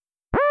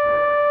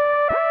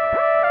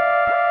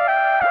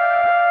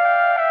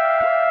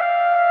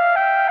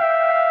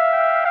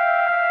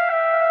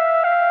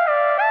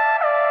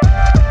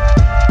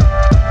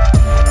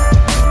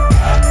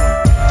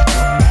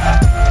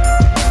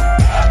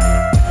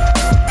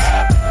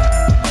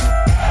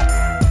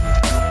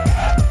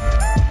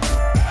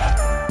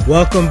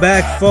Welcome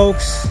back,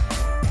 folks.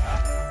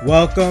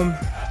 Welcome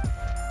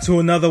to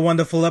another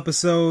wonderful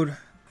episode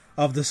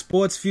of the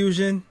Sports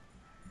Fusion.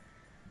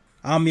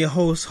 I'm your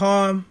host,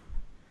 Harm.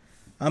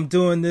 I'm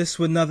doing this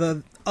with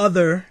none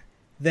other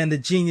than the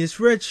Genius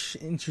Rich.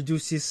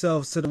 Introduce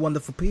yourselves to the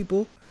wonderful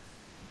people.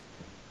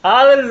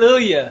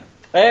 Hallelujah.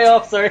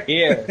 Playoffs are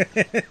here.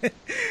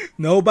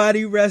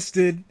 Nobody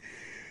rested.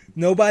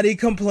 Nobody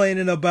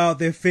complaining about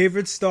their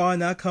favorite star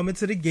not coming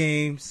to the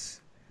games.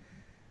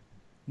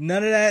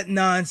 None of that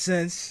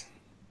nonsense.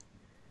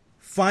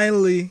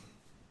 Finally,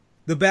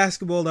 the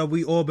basketball that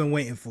we all been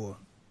waiting for.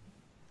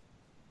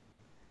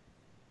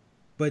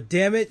 But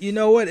damn it, you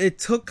know what? It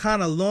took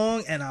kind of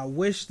long, and I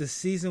wish the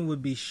season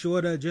would be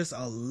shorter just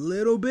a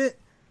little bit.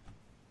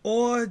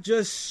 Or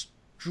just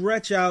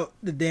stretch out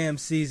the damn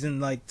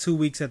season like 2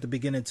 weeks at the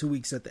beginning, 2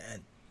 weeks at the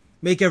end.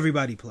 Make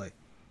everybody play.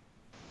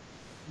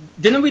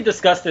 Didn't we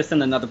discuss this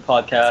in another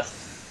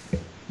podcast?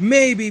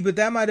 Maybe, but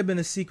that might have been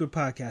a secret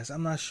podcast.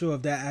 I'm not sure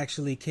if that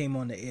actually came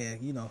on the air.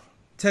 You know,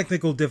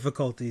 technical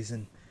difficulties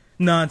and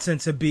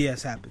nonsense and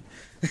BS happened.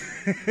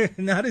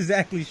 Not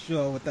exactly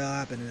sure what the hell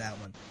happened in that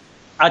one.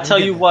 I tell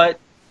you what,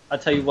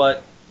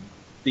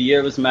 the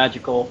year was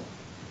magical.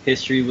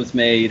 History was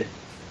made.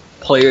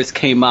 Players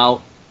came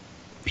out.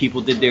 People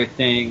did their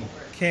thing.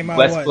 Came out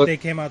Westbrook, what? They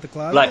came out the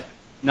closet? Like,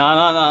 no.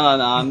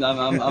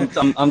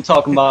 I'm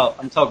talking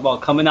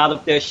about coming out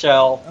of their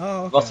shell.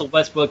 Oh, okay. Russell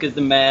Westbrook is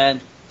the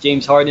man.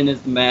 James Harden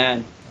is the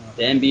man.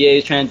 The NBA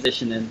is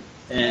transitioning,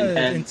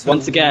 and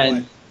once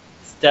again,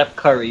 Steph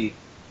Curry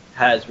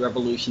has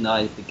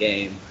revolutionized the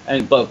game.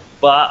 But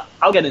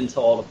I'll get into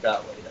all of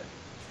that later.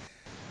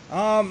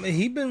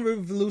 He been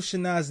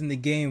revolutionizing the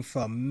game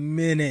for a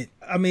minute.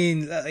 I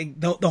mean, like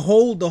the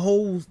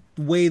whole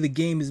way the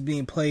game is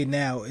being played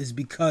now is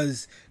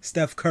because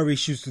Steph Curry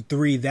shoots the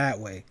three that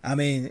way. I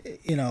mean,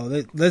 you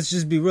know, let's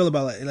just be real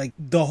about it. Like,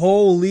 the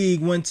whole league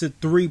went to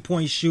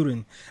 3-point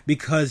shooting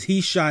because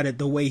he shot it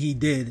the way he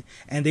did,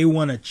 and they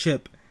won a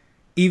chip,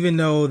 even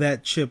though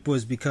that chip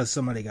was because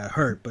somebody got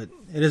hurt. But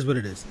it is what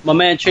it is. My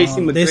man Tracy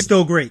McGrady. They're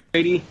still great.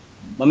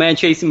 My man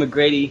Tracy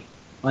McGrady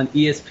on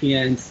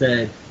ESPN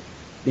said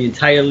the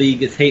entire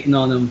league is hating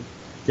on him,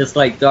 just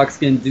like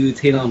dark-skinned dudes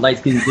hate on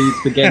light-skinned dudes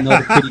for getting all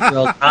the pretty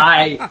girls.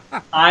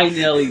 I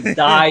nearly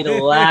died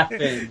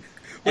laughing.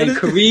 And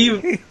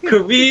Kareem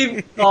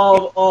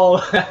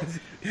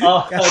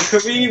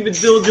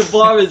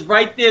Abdul-Jabbar is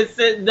right there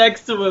sitting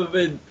next to him,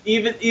 and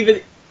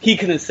even he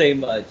couldn't say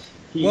much.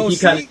 He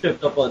kind of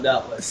tripped up on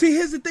that one. See,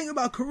 here's the thing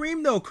about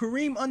Kareem, though.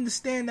 Kareem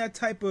understand the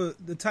type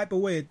of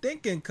way of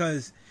thinking,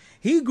 because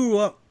he grew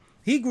up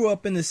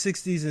in the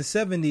 60s and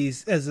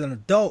 70s as an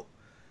adult.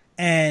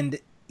 And,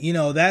 you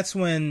know, that's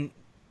when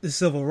the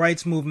civil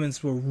rights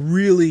movements were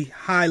really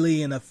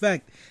highly in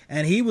effect.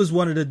 And he was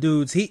one of the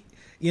dudes, he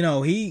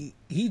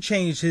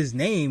changed his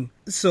name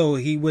so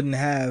he wouldn't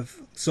have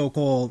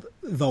so-called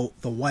the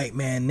white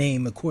man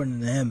name, according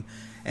to him.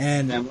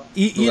 And,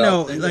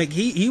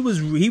 he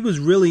was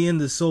really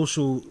into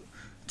social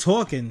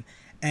talking.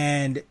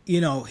 And,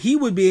 you know, he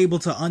would be able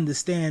to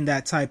understand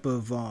that type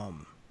of,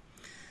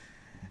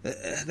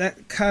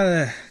 that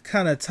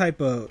kind of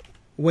type of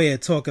way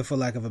of talking, for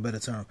lack of a better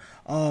term.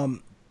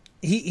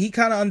 He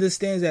kind of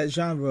understands that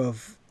genre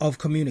of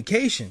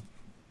communication.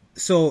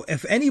 So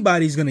if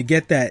anybody's going to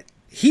get that,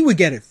 he would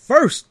get it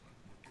first.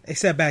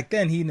 Except back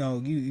then,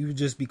 you would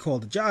just be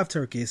called a jive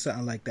turkey or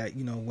something like that,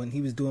 you know, when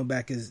he was doing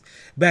back in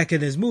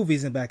his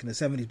movies and back in the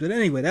 70s. But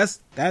anyway,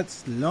 that's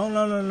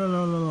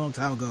long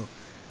time ago.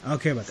 I don't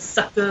care about that.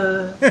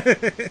 Sucker.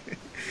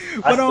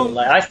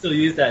 I still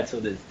use that till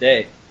this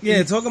day.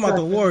 Yeah, talking about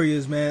the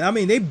Warriors, man. I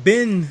mean, they've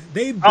been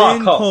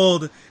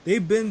called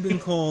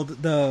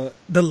the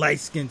light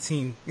skinned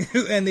team,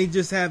 and they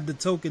just have the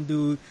token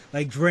dude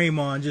like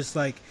Draymond, just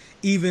like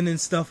evening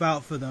stuff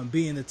out for them,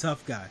 being the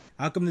tough guy.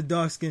 How come the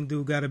dark skinned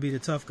dude got to be the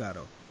tough guy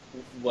though?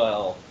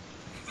 Well,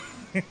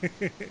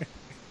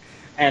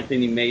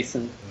 Anthony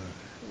Mason.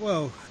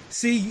 Well,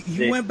 see,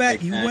 you went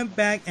back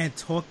and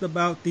talked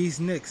about these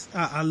Knicks.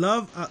 I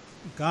love,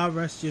 God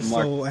rest your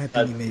soul,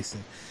 Anthony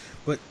Mason.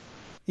 But,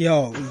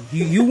 yo,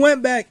 you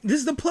went back. This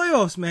is the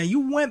playoffs, man.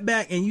 You went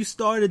back and you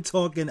started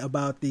talking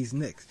about these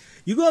Knicks.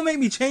 You're going to make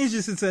me change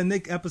this into a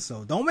Knicks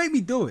episode. Don't make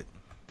me do it.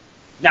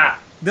 Nah.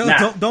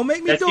 Don't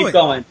make me do it. Let's keep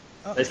going.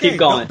 Let's keep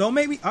going. Don't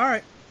make me. All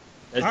right.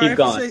 Let's keep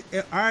going.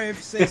 All right, if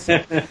you say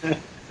so.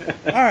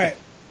 All right.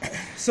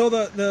 So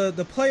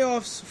the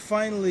playoffs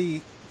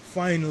finally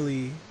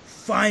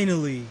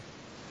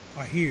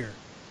are here,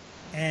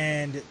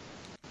 and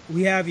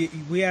we have your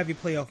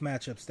playoff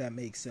matchups that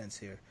make sense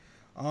here.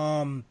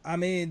 I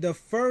mean, the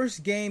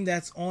first game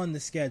that's on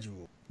the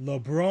schedule,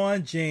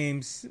 LeBron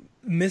James,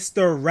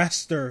 Mr.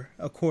 Rester,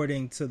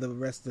 according to the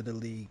rest of the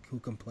league who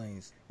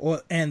complains,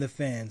 and the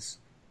fans,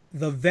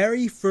 the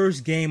very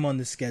first game on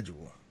the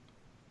schedule.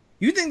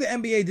 You think the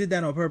NBA did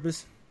that on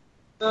purpose?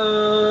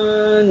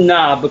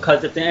 Nah,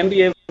 because if the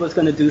NBA was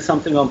going to do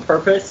something on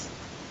purpose,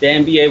 the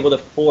NBA would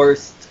have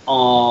forced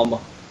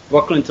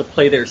Brooklyn to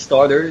play their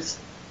starters.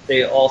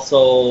 They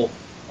also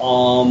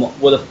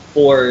would have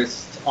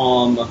forced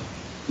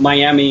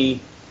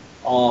Miami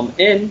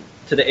in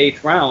to the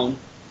 8th round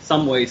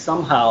some way,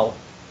 somehow,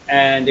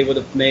 and they would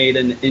have made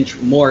an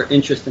more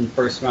interesting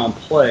first round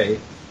play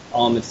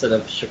instead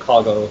of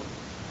Chicago.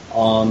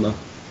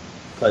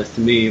 Because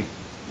to me,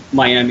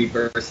 Miami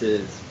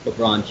versus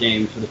LeBron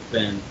James would have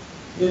been,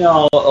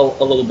 a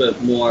little bit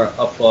more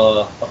of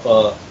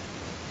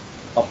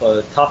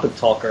a topic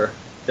talker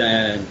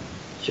than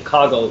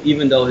Chicago,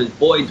 even though his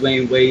boy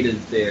Dwayne Wade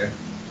is there,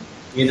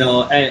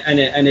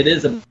 and it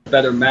is a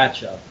better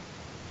matchup,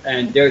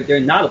 and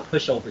they're not a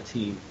pushover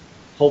team.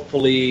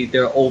 Hopefully,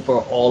 they're over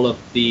all of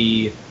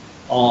the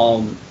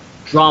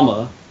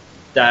drama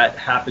that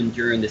happened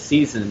during the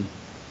season,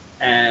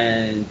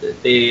 and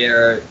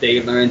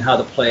they learn how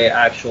to play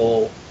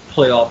actual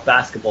playoff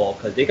basketball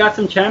because they got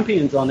some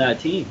champions on that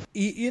team.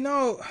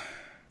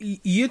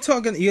 You're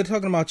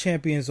talking about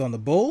champions on the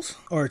Bulls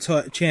or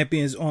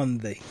champions on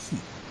the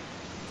Heat?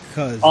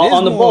 Because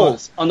on the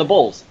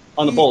Bulls.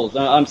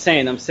 I'm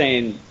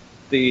saying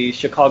the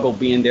Chicago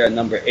being there at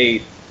number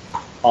 8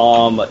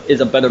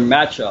 is a better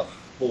matchup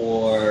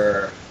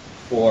for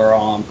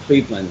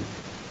Cleveland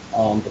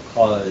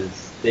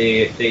because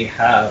they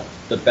have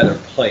the better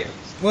players.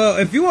 Well,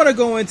 if you want to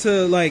go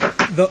into like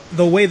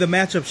the way the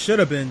matchup should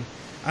have been,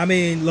 I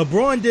mean,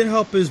 LeBron did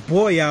help his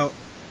boy out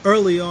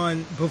early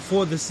on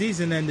before the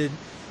season ended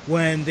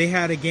when they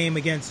had a game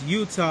against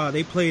Utah.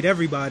 They played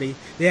everybody.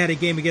 They had a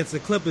game against the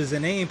Clippers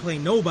and they ain't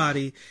played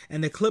nobody.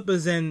 And the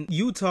Clippers and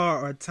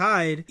Utah are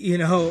tied,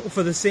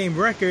 for the same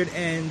record.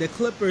 And the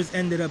Clippers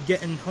ended up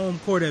getting home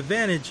court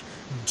advantage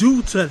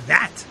due to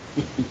that.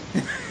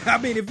 I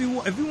mean, if you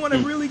want to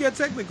really get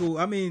technical,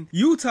 I mean,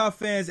 Utah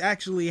fans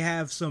actually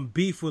have some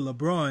beef with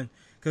LeBron.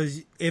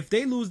 Because if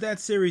they lose that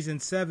series in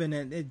 7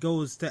 and it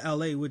goes to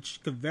LA, which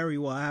could very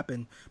well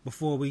happen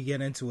before we get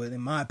into it,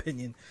 in my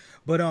opinion.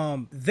 But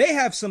they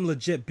have some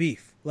legit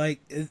beef. Like,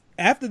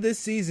 after this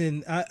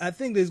season, I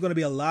think there's going to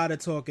be a lot of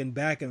talking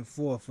back and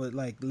forth. But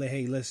like,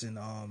 hey, listen,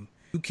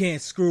 you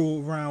can't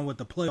screw around with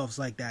the playoffs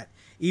like that.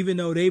 Even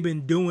though they've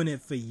been doing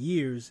it for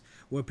years,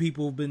 where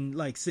people have been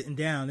like sitting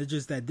down. It's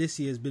just that this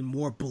year has been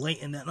more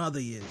blatant than other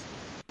years.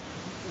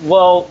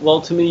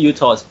 Well, to me,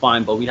 Utah is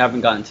fine, but we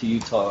haven't gotten to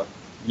Utah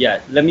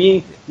yet. Let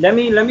me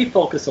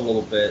focus a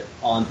little bit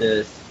on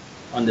this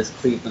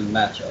Cleveland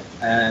matchup,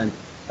 and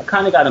I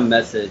kind of got a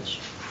message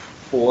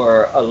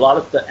for a lot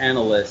of the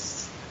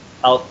analysts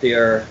out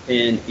there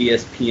in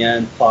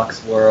ESPN,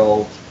 Fox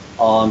World,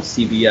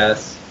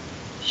 CBS.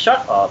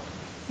 Shut up.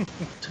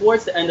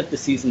 Towards the end of the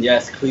season,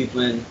 yes,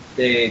 Cleveland,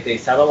 they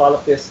sat a lot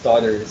of their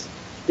starters.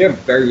 They're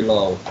very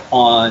low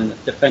on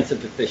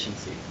defensive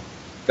efficiency.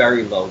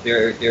 Very low.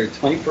 They're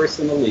 21st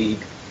in the league.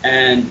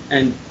 And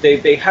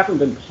they haven't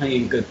been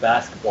playing good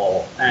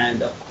basketball.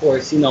 And of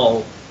course,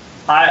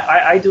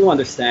 I do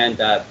understand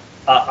that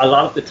a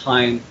lot of the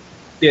time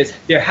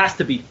there has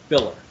to be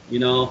filler.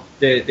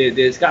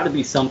 There's got to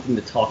be something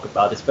to talk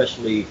about,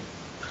 especially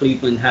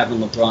Cleveland having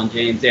LeBron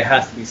James. There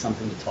has to be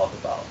something to talk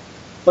about.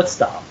 But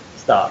stop.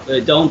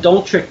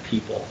 Don't trick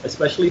people,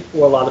 especially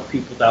for a lot of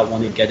people that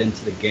want to get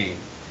into the game.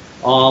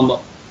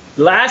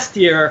 Last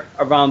year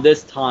around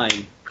this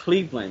time,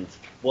 Cleveland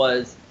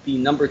was the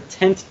number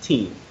 10th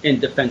team in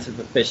defensive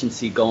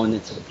efficiency going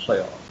into the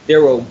playoff. They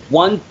were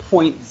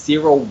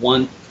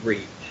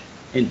 1.013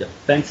 in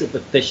defensive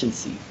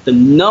efficiency. The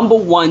number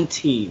 1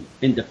 team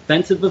in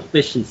defensive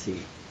efficiency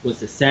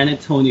was the San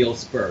Antonio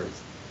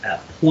Spurs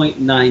at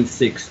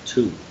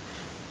 .962.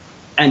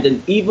 And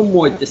an even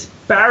more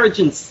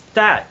disparaging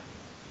stat,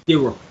 there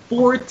were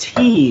 4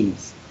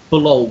 teams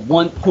below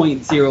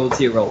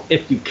 1.00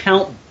 if you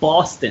count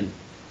Boston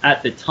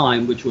at the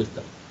time, which was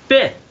the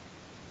 5th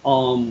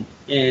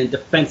in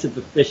defensive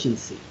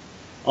efficiency.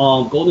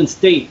 Golden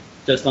State,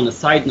 just on a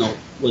side note,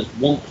 was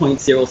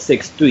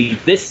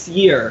 1.063. This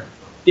year,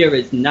 there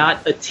is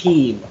not a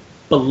team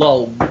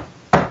below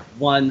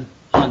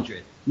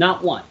 100.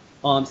 Not one.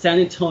 San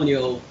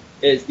Antonio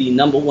is the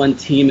number 1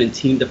 team in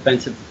team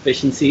defensive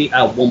efficiency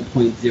at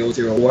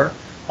 1.004,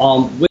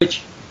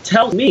 which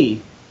tells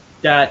me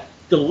that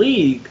the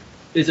league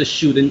is a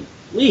shooting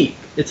league.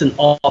 It's an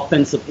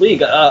offensive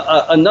league.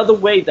 Another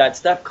way that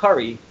Steph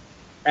Curry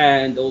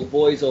and those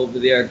boys over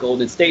there at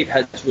Golden State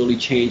has really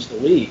changed the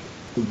league.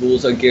 The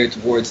rules are geared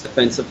towards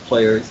defensive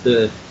players.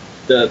 The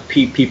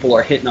people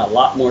are hitting a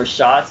lot more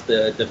shots.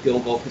 The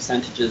field goal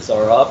percentages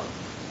are up,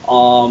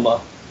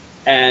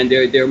 and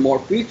there are more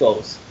free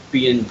throws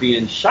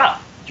being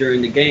shot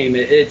during the game.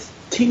 It's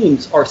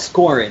teams are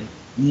scoring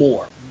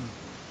more.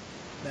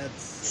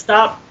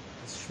 Stop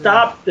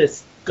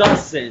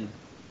discussing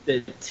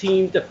the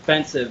team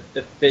defensive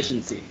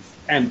deficiencies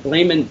and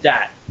blaming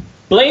that.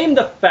 Blame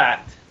the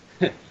fact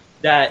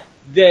that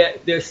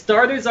their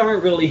starters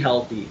aren't really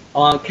healthy.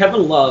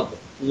 Kevin Love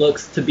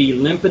looks to be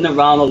limping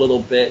around a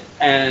little bit,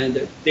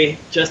 and they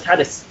just had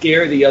a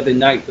scare the other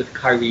night with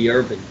Kyrie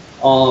Irving.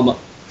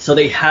 So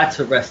they had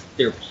to rest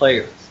their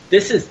players.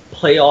 This is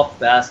playoff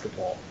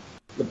basketball.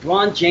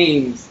 LeBron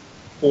James,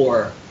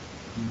 for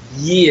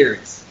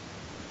years,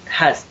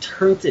 has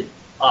turned it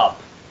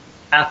up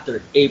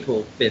after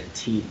April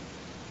 15th.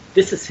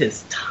 this is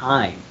his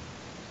time.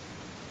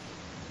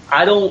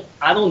 I don't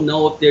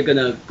know if they're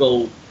gonna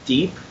go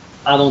deep.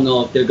 I don't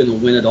know if they're gonna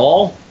win it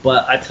all.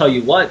 But I tell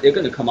you what, they're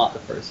gonna come out the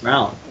first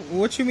round.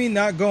 What you mean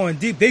not going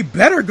deep? They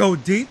better go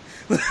deep.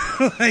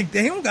 Like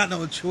they don't got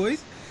no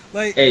choice.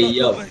 Like hey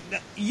yo,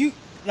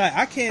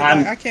 I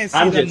can't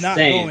see them not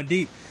going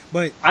deep.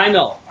 But I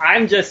know.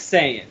 I'm just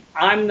saying.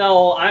 I'm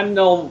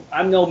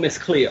no Miss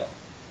Cleo.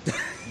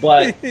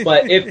 But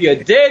if you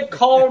did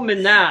call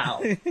me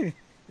now,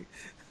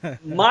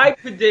 my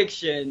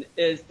prediction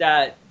is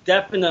that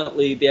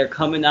definitely they're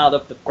coming out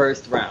of the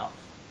first round.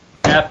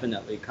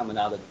 Definitely coming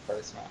out of the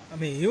first round. I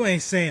mean, you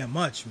ain't saying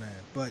much, man.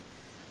 But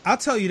I'll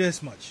tell you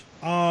this much.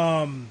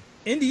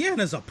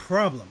 Indiana's a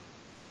problem.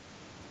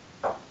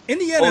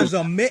 Indiana's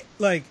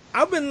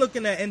I've been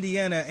looking at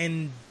Indiana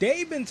and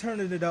they've been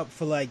turning it up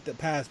for like the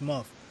past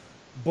month.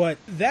 But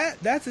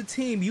that's a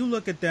team, you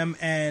look at them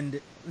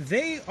and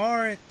they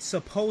were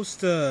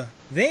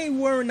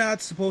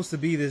not supposed to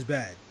be this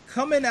bad.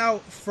 Coming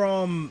out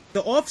from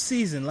the off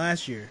season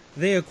last year,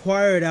 they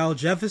acquired Al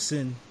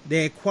Jefferson,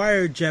 they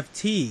acquired Jeff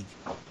Teague,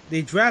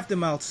 they drafted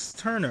Miles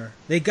Turner,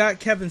 they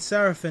got Kevin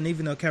Seraphin,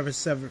 even though Kevin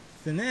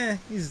Seraphin,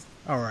 he's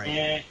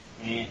alright.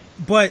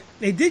 But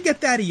they did get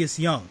Thaddeus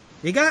Young.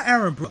 They got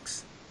Aaron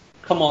Brooks.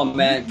 Come on,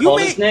 man. Call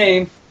his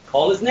name.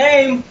 Call his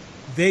name.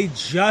 They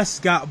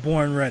just got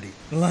Born Ready.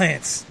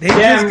 Lance. They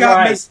just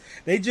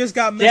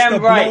got Mr.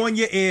 Blow in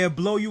your ear,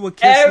 blow you a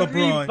kiss,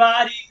 LeBron.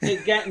 Everybody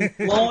is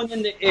getting blown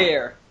in the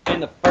air in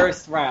the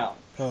first round.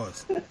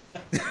 Pause.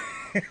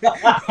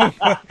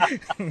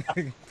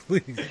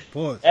 Please,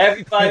 pause.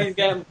 Everybody's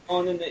getting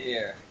blown in the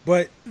air.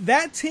 But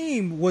that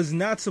team was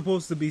not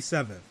supposed to be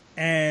 7th.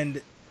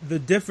 And the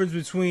difference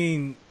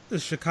between the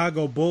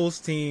Chicago Bulls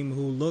team,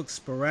 who looks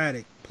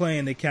sporadic,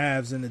 playing the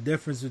Cavs, and the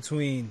difference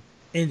between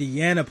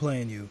Indiana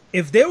playing you.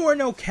 If there were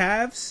no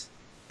Cavs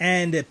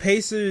and the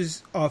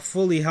Pacers are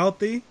fully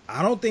healthy,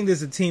 I don't think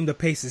there's a team the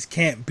Pacers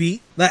can't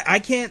beat. Like, I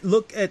can't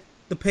look at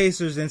the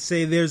Pacers and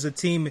say there's a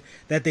team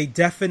that they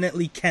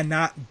definitely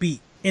cannot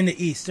beat in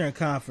the Eastern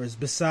Conference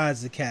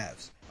besides the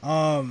Cavs.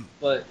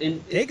 But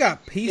they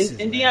got pieces.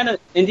 Indiana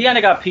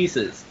got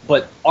pieces,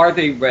 but are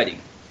they ready?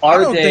 I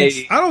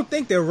don't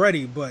think they're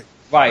ready, but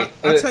right.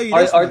 I'll tell you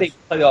this. Are they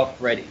playoff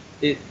ready?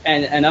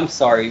 And I'm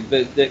sorry,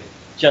 but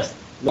just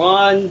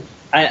run.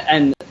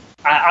 And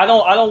I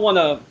don't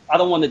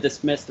want to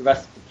dismiss the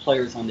rest of the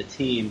players on the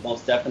team.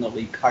 Most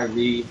definitely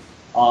Kyrie,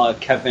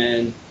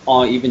 Kevin,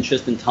 even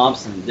Tristan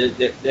Thompson.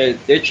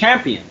 They're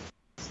champions.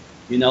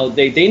 You know,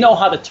 they know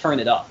how to turn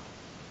it up.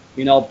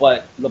 You know,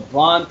 but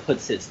LeBron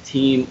puts his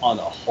team on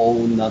a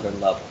whole nother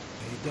level.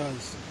 He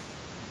does.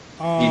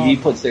 He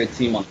puts their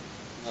team on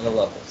another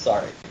level.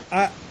 Sorry.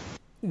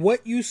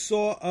 What you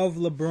saw of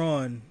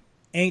LeBron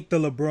ain't the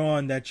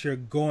LeBron that you're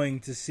going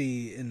to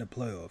see in the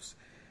playoffs.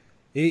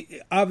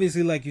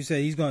 Obviously, like you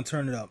said, he's going to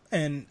turn it up.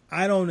 And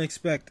I don't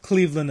expect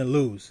Cleveland to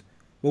lose.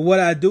 But what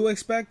I do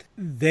expect,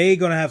 they're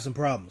going to have some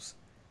problems.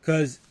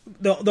 Because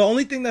the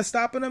only thing that's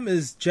stopping them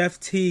is Jeff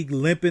Teague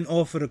limping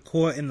off of the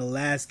court in the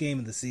last game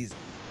of the season.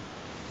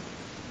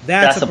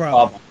 That's a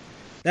problem.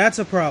 That's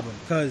a problem.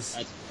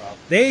 Because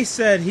they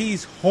said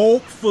he's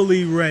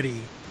hopefully ready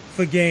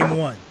for game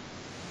 1.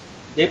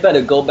 They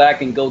better go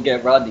back and go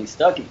get Rodney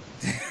Stuckey.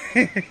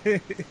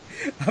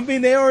 I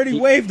mean, they already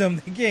waived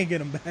him. They can't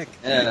get him back.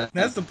 Yeah,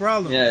 that's the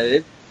problem.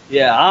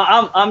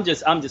 I'm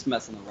just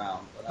messing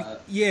around.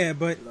 But,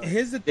 but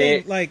here's the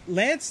thing: like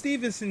Lance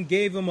Stevenson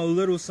gave him a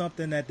little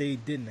something that they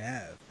didn't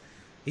have.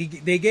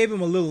 They gave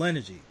him a little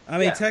energy. I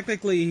mean,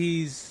 technically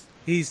he's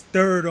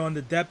third on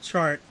the depth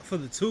chart for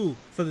the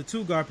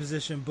two guard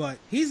position, but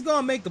he's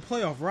gonna make the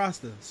playoff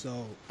roster.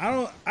 So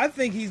I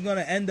think he's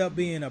gonna end up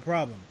being a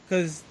problem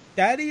because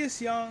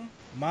Thaddeus Young,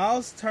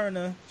 Miles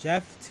Turner,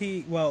 Jeff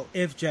Teague, well,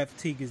 if Jeff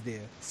Teague is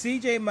there,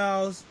 CJ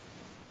Miles,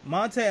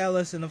 Monte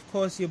Ellis, and of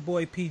course your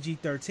boy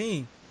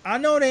PG-13. I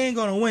know they ain't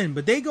gonna win,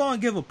 but they gonna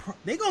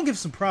give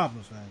some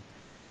problems, man.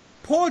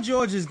 Paul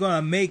George is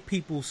gonna make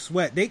people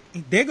sweat.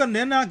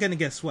 They're not gonna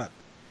get swept.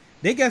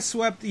 They get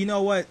swept. You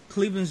know what?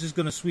 Cleveland's just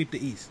gonna sweep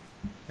the East,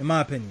 in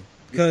my opinion.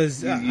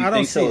 Because I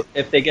don't see it.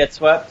 If they get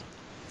swept,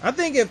 I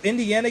think if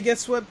Indiana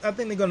gets swept, I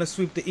think they're gonna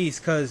sweep the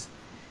East because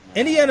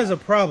Indiana's a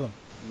problem.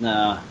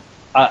 Nah,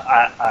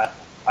 I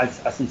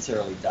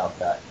sincerely doubt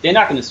that. They're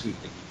not going to sweep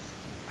the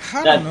East.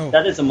 I don't know.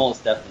 That is the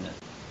most definite.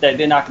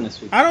 They're not going to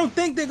sweep. I don't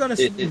think they're going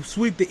to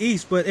sweep the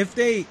East, but if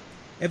they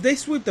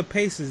sweep the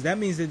Pacers, that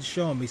means they're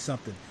showing me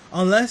something.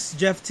 Unless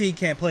Jeff Teague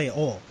can't play at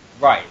all.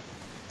 Right.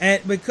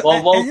 And because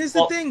and here's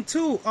the thing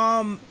too.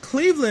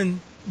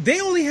 Cleveland,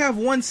 they only have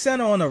one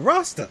center on the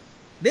roster.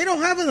 They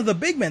don't have another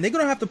big man. They're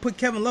going to have to put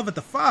Kevin Love at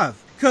the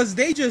 5 because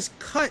they just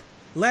cut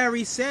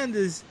Larry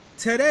Sanders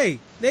today.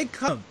 They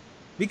cut him.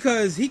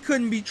 Because he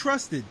couldn't be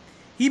trusted.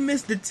 He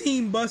missed the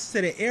team bus to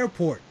the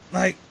airport.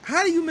 Like,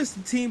 how do you miss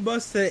the team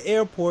bus to the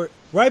airport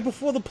right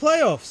before the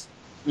playoffs?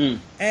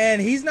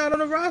 And he's not on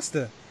the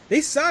roster.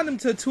 They signed him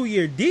to a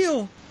 2-year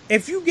deal.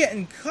 If you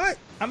getting cut,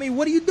 I mean,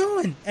 what are you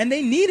doing? And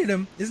they needed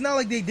him. It's not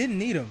like they didn't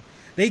need him.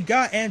 They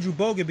got Andrew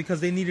Bogut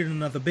because they needed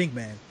another big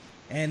man.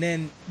 And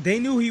then they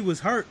knew he was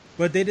hurt,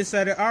 but they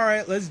decided, all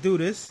right, let's do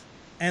this.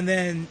 And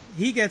then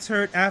he gets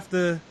hurt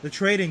after the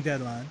trading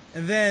deadline.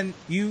 And then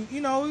you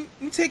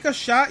take a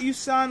shot. You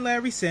sign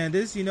Larry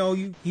Sanders.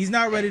 He's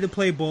not ready to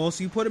play ball,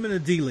 so you put him in the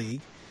D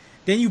League.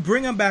 Then you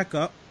bring him back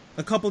up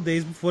a couple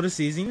days before the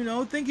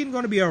season, thinking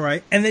going to be all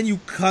right. And then you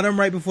cut him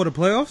right before the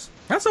playoffs.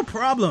 That's a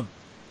problem.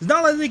 It's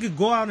not like they could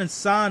go out and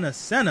sign a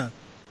center.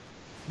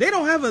 They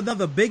don't have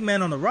another big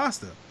man on the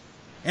roster.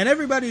 And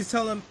everybody was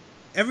talking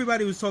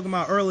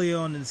about earlier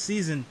on in the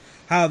season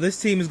how this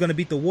team is going to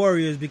beat the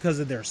Warriors because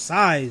of their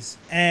size.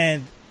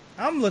 And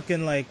I'm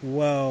looking like,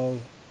 well,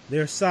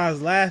 their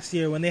size last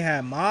year when they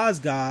had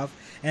Mozgov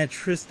and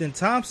Tristan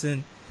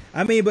Thompson.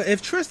 I mean, but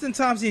if Tristan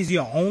Thompson is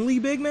your only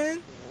big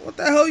man, what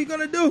the hell are you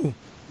going to do?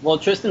 Well,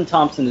 Tristan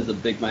Thompson is a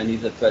big man.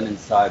 He's a threat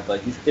inside,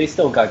 but they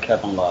still got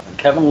Kevin Love. And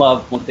Kevin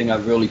Love, one thing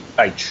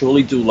I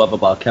truly do love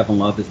about Kevin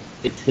Love is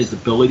his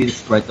ability to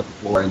spread the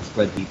floor and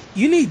spread the...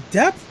 You need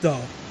depth,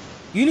 though.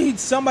 You need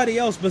somebody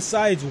else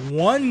besides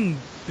one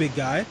big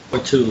guy. Or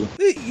two.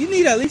 You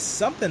need at least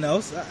something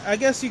else. I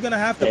guess you're going to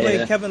have to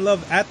play Kevin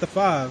Love at the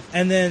 5.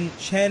 And then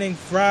Channing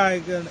Frye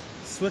going to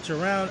switch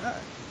around.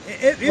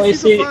 If you can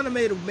find a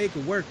way to make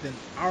it work, then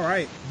all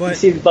right. But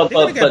they're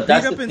going to get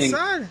beat up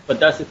inside. But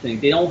that's the thing.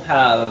 They don't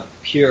have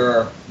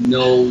pure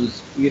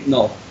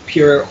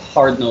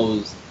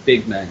hard-nosed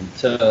big men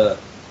to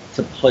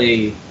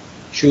play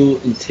true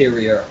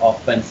interior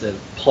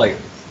offensive players.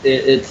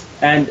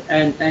 And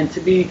to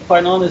be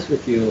quite honest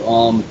with you,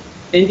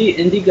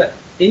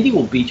 Indy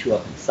will beat you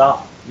up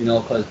inside,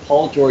 because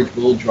Paul George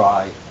will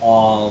drive.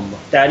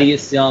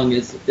 Thaddeus Young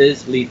is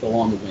lethal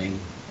on the wing.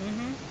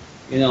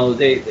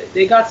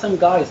 They got some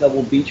guys that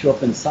will beat you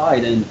up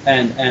inside,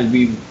 and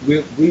we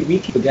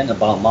keep forgetting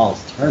about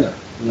Miles Turner.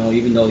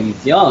 Even though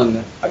he's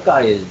young, that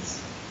guy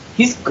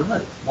he's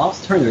good.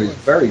 Miles Turner is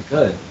very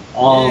good.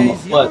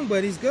 He's young,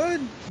 but he's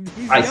good.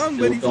 He's young,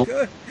 but he's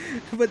good.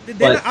 But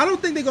I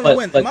don't think they're going to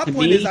win. My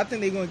point is, I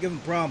think they're going to give him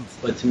problems.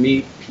 But to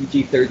me,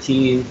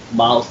 PG-13,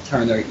 Miles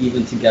Turner,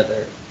 even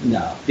together,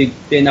 no.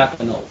 They're not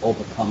going to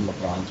overcome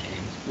LeBron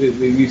James.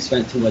 We've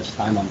spent too much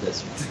time on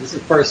this one. This is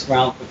the first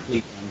round for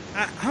Cleveland.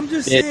 I'm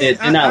just saying,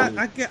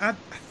 I think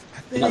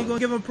they're going to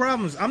give him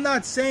problems. I'm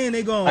not saying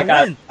they're going to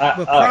win,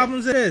 but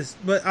problems it is.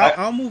 But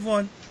I'll move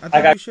on. I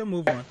think we should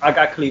move on. I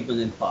got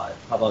Cleveland in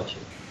 5. How about you?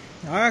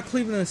 I got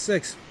Cleveland in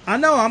 6. I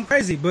know, I'm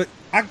crazy, but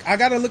I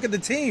got to look at the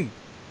team.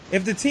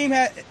 If the team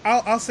had...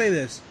 I'll say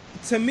this.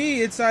 To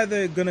me, it's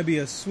either going to be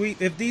a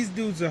sweep. If these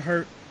dudes are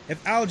hurt,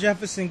 if Al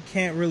Jefferson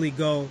can't really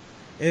go,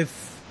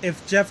 if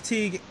Jeff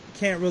Teague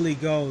can't really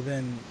go,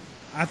 then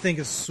I think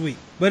it's sweep.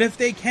 But if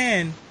they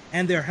can...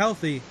 and they're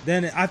healthy,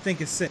 then I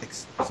think it's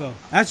 6. So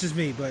that's just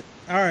me. But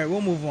all right,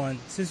 we'll move on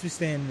since we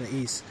stand in the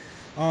East.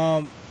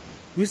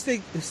 We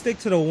stick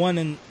to the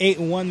 8-1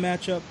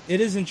 matchup. It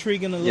is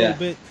intriguing a little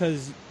bit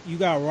because you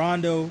got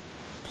Rondo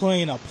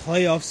playing a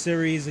playoff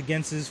series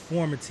against his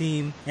former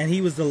team, and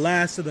he was the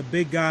last of the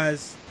big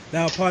guys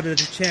that were part of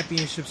the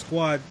championship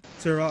squad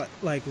to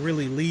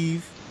really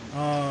leave.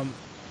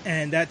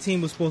 And that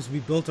team was supposed to be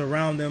built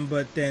around him,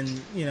 but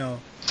then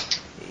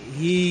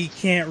he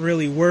can't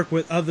really work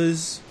with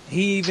others.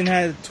 He even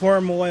had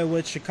turmoil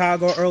with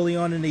Chicago early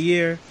on in the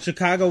year.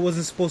 Chicago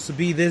wasn't supposed to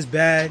be this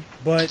bad,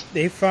 but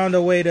they found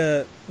a way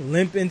to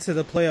limp into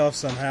the playoffs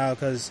somehow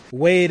because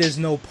Wade is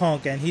no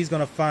punk, and he's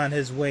going to find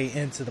his way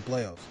into the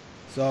playoffs.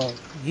 So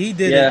he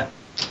did it.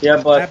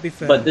 Yeah, but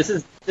this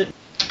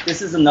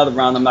is another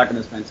round I'm not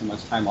going to spend too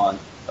much time on.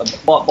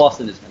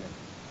 Boston is going to.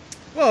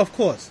 Well, of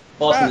course.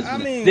 Boston is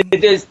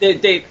going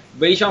to.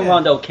 Rajon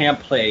Rondo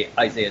can't play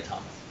Isaiah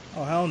Thomas.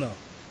 Oh, hell no.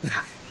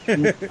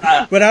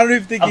 But I don't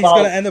even think he's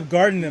going to end up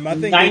guarding him. I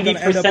think they're going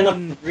to end up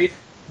putting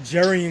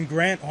Jerry and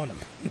Grant on him.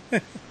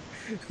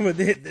 But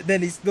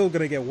then he's still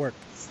going to get work.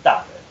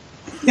 Stop it.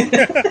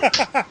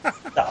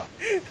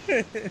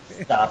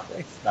 Stop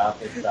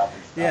it.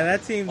 Yeah,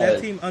 that team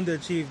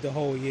underachieved the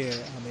whole year.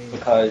 I mean,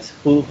 because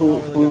who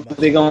are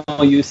they going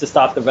to use to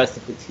stop the rest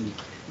of the team?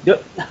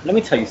 Let me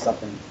tell you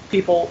something.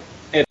 People,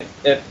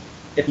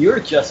 if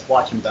you're just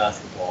watching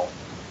basketball,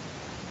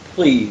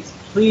 please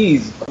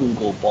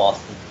Google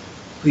Boston.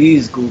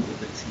 Please Google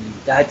the team.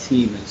 That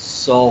team is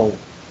so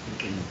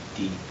freaking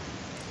deep.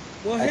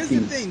 Well, here's the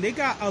thing. They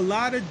got a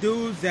lot of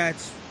dudes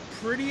that's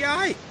pretty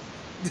aight.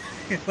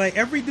 Like,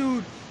 every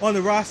dude on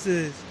the roster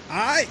is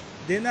aight.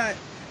 They're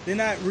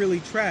not really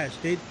trash.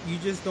 You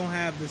just don't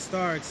have the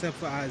star except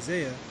for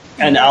Isaiah.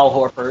 And Al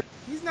Horford.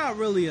 He's not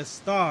really a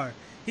star.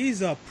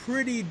 He's a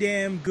pretty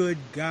damn good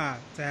guy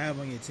to have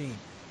on your team.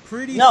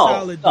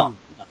 Solid dude.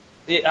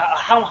 No.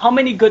 How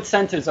many good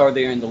centers are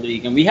there in the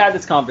league? And we had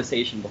this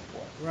conversation before.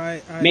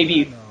 Right.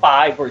 Maybe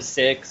 5 or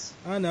 6.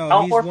 I know.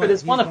 Al Horford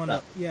is one of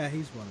them. Yeah,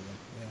 he's one of them.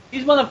 Yeah.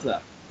 He's one of them.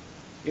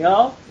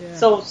 Yeah.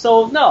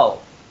 So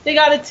no, they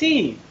got a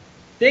team.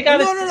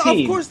 No.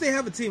 Of course they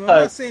have a team. I'm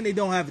not saying they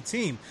don't have a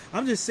team.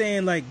 I'm just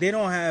saying they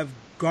don't have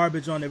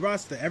garbage on their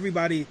roster.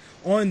 Everybody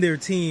on their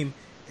team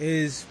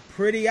is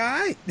pretty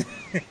alright.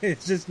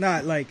 It's just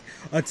not like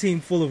a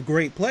team full of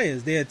great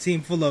players. They're a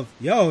team full of,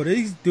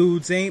 these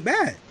dudes ain't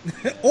bad.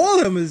 All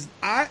of them is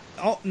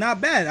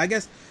not bad. I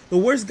guess the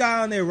worst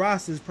guy on their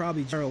roster is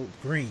probably Gerald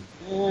Green.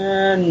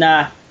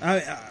 Nah.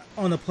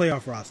 On the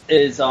playoff roster.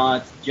 Is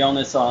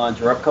Jonas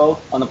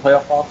Jerebko on the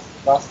playoff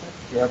roster?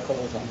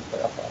 Jerebko is on the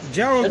playoff roster.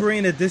 Gerald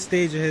Green at this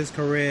stage of his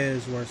career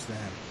is worse than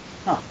him.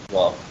 Huh.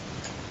 Well.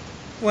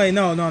 Wait,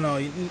 no.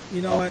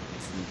 You know what?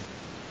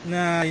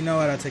 Nah, you know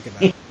what? I'll take it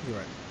back. You're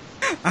right.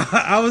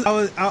 I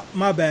was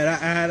my bad. I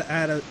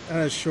had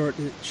a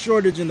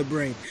shortage in the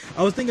brain.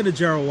 I was thinking of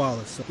Gerald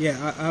Wallace. So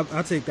yeah,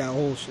 I'll take that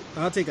whole shit.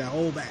 I'll take that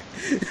whole back.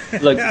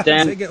 Look, the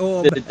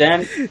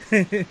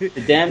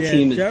damn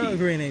team is Gerald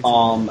Green ain't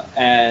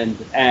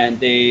and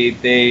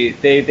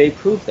they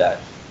proved that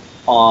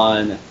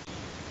on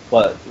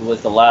what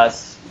was the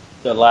last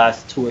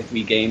 2 or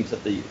 3 games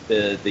of the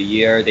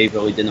year. They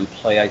really didn't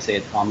play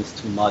Isaiah Thomas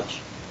too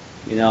much.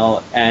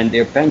 And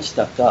their bench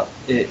stepped up.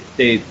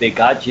 They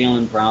got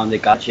Jaylen Brown. They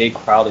got Jay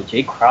Crowder.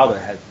 Jay Crowder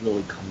has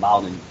really come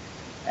out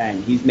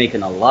and he's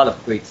making a lot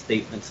of great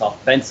statements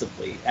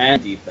offensively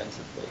and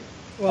defensively.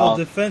 Well,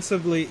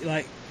 defensively,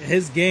 like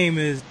his game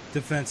is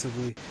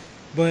defensively,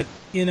 but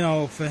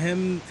for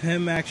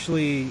him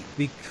actually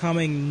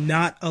becoming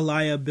not a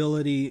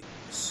liability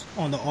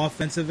on the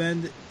offensive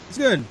end, it's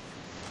good.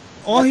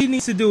 All he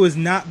needs to do is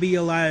not be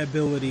a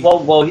liability.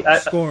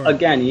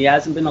 Again, he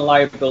hasn't been a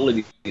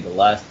liability the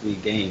last 3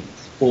 games.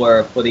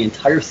 For the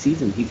entire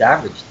season, he's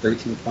averaged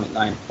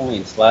 13.9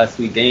 points. Last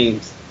 3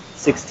 games,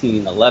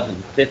 16, 11,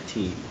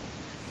 15.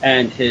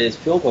 And his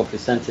field goal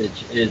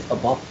percentage is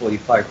above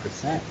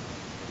 45%.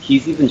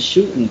 He's even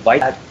shooting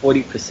right at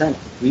 40%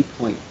 for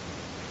 3-point.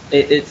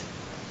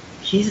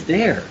 He's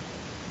there.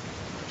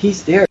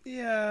 He's there.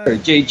 Yeah.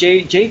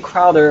 Jay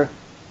Crowder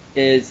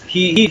is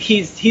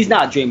he's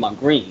not Draymond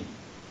Green.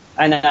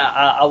 And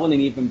I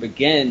wouldn't even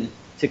begin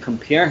to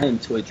compare him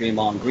to a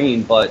Draymond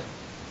Green, but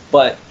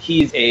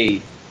he's their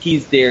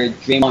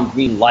Draymond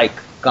Green-like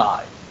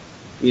guy.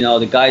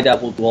 The guy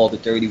that will do all the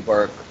dirty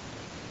work,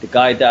 the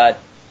guy that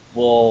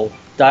will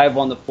dive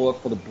on the floor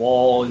for the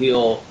ball.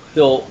 He'll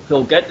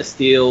get the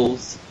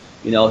steals.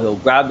 He'll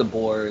grab the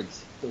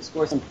boards. He'll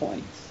score some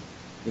points.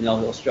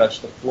 He'll stretch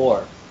the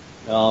floor.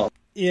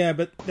 Yeah,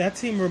 but that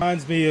team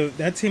reminds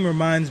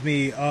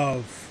me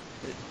of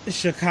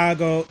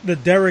Chicago, the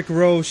Derrick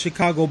Rose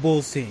Chicago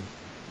Bulls team,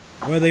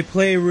 where they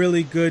play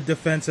really good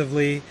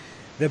defensively.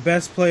 The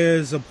best player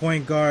is a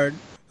point guard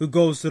who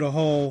goes to the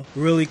hole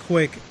really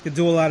quick, can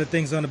do a lot of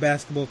things on the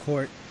basketball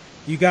court.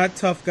 You got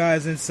tough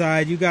guys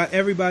inside. You got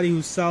everybody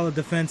who's solid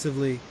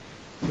defensively,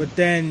 but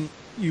then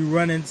you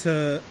run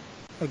into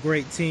a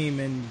great team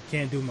and you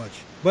can't do much.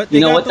 But they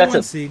got the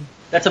 1 seed.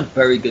 That's a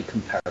very good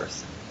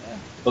comparison,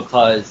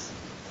 because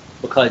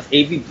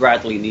Avery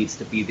Bradley needs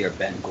to be their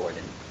Ben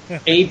Gordon.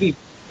 Avery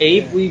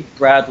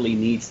Bradley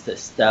needs to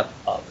step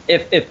up.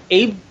 If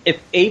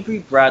Avery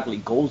Bradley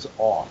goes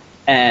off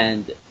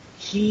and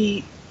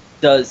he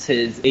does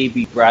his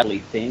Avery Bradley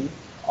thing,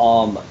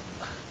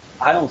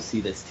 I don't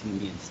see this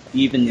team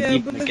even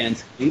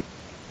against Cleveland.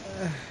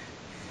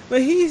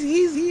 But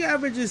he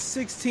averages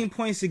 16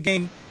 points a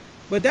game,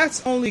 but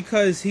that's only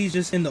because he's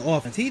just in the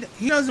offense. He's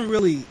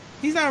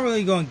not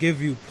really going to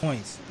give you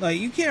points. Like,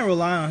 you can't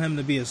rely on him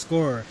to be a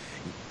scorer.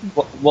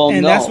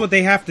 No. That's what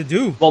they have to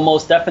do. Well,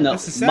 most definitely.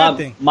 That's the sad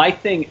thing. My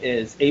thing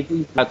is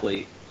Avery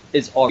Bradley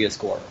is already a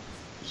scorer.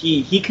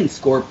 He can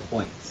score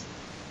points.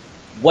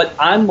 What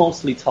I'm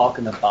mostly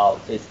talking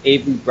about is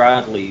Avery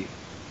Bradley,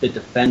 the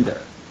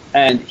defender.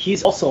 And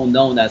he's also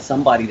known as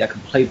somebody that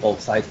can play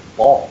both sides of the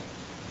ball.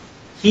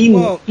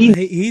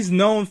 He's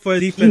known for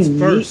defense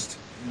first.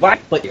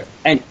 Right,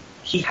 and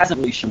he hasn't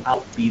really shown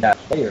out to be that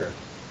player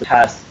the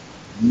past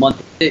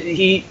month.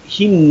 He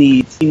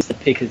needs to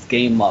pick his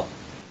game up.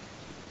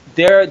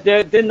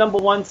 They're number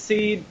 1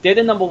 seed. They're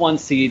the number 1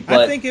 seed,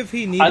 but I think if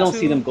he needs I don't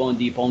see them going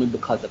deep only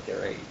because of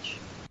their age.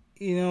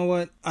 You know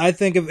what? I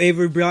think if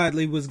Avery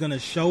Bradley was going to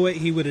show it,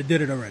 he would have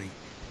did it already.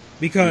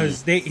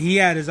 Because he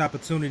had his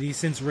opportunity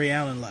since Ray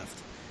Allen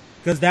left.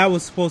 Because that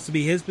was supposed to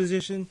be his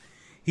position.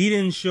 He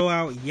didn't show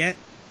out yet.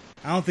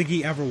 I don't think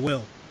he ever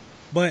will.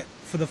 But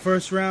for the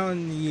first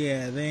round,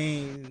 yeah,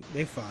 they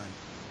fine.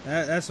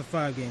 That's a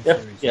 5-game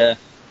series.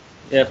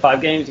 Yeah,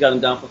 5 games. You got them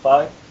down for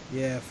 5?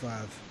 Yeah,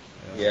 5.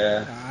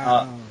 Yeah.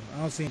 I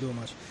don't see him doing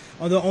much.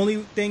 The only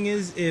thing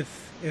is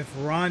if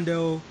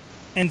Rondo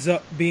ends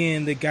up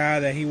being the guy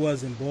that he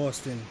was in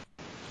Boston,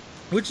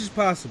 which is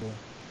possible,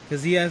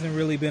 because he hasn't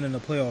really been in the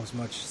playoffs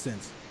much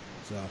since.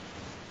 So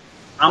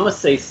I'm going to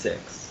say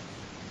 6.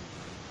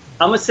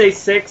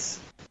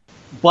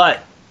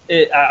 But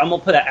I'm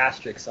going to put an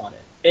asterisk on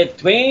it. If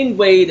Dwayne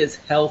Wade is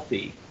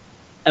healthy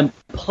and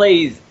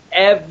plays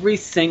every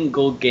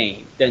single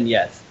game, then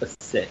yes, a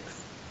 6.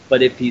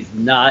 But if he's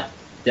not,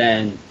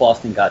 then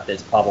Boston got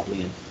this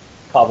probably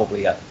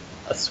a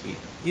sweep.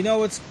 You know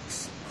what's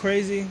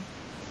crazy?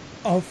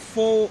 A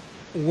full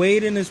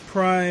Wade in his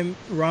prime,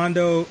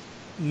 Rondo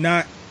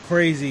not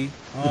crazy.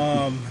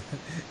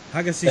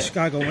 I can see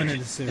Chicago winning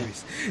the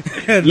series.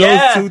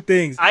 Those two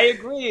things. I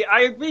agree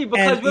because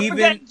And we're even-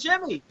 forgetting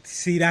Jimmy.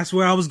 See, that's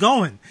where I was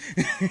going.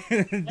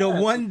 The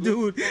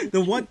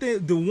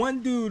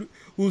one dude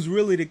who's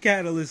really the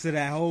catalyst of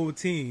that whole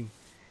team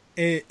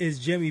is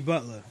Jimmy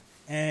Butler,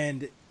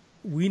 and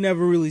we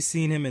never really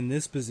seen him in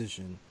this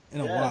position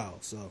in a while.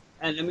 So,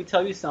 and let me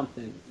tell you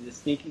something: the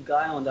sneaky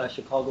guy on that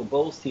Chicago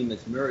Bulls team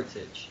is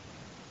Mirotic,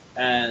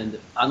 and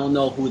I don't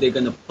know who they're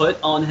gonna put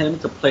on him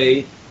to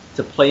play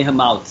him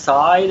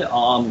outside.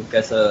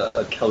 Guess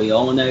a Kelly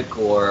Olynyk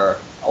or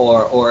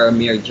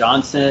Amir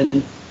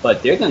Johnson,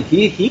 but they're gonna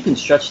he can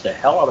stretch the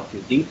hell out of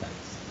your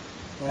defense,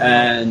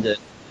 and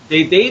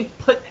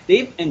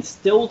they've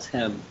instilled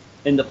him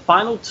in the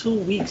final 2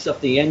 weeks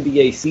of the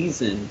NBA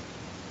season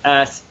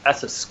as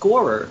a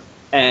scorer,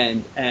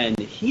 and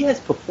he has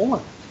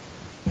performed.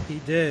 he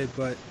did,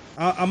 but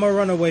I'm gonna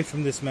run away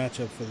from this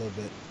matchup for a little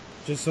bit,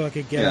 just so I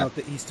could get out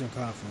the Eastern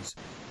Conference.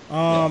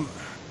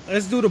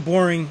 Let's do the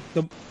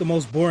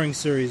most boring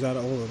series out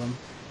of all of them.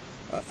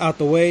 Out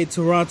the way,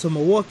 Toronto,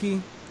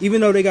 Milwaukee.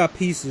 Even though they got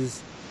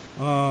pieces,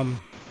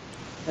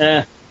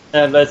 Let's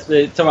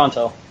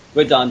Toronto.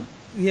 We're done.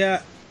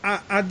 yeah,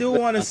 I do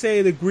want to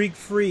say the Greek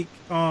Freak.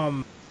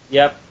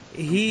 Yep.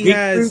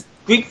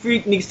 Greek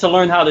Freak needs to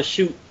learn how to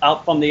shoot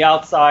out from the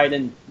outside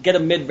and get a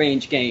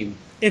mid-range game.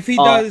 If he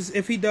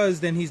does,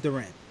 then he's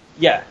Durant.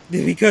 Yeah.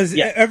 Because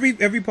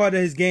every part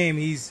of his game,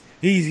 he's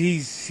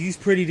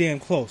pretty damn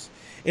close.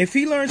 If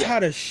he learns how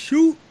to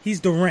shoot, he's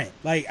Durant.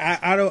 Like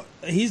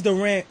he's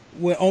Durant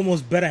with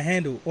almost better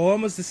handle or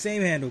almost the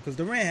same handle because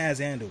Durant has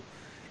handle,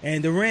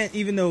 and Durant,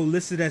 even though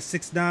listed as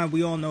 6'9",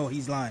 we all know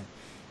he's lying.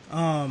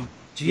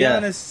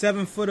 Giannis,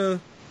 7-footer,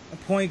 a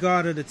point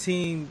guard of the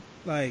team,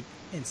 like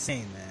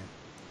insane, man.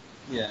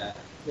 Yeah.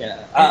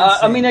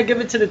 I mean, I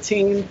give it to the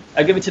team.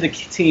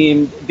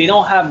 They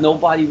don't have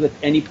nobody with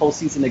any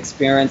postseason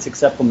experience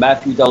except for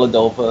Matthew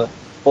Dellavedova.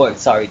 But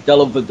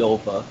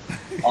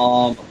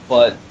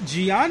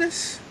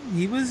Giannis,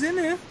 he was in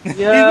there.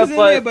 Yeah, he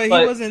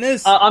wasn't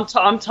this.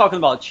 I'm talking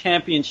about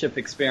championship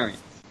experience.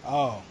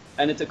 Oh.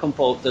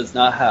 Antetokounmpo does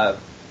not have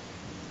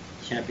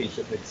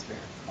championship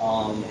experience.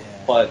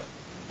 But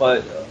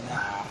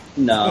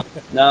no.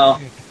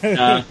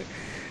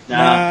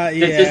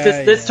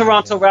 This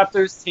Toronto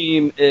Raptors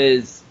team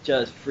is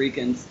just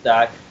freaking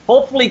stacked.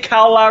 Hopefully,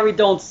 Kyle Lowry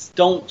don't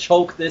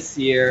choke this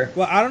year.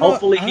 Well, I don't know.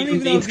 Hopefully I don't he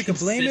even know if remains you can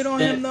blame it on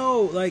him consistent.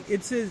 though. Like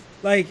it's his.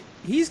 Like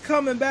he's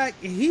coming back.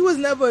 He was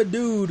never a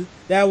dude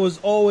that was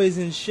always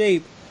in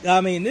shape.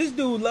 I mean, this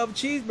dude loved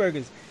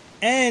cheeseburgers,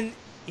 and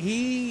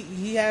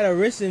he had a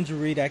wrist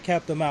injury that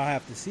kept him out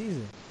half the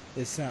season.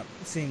 It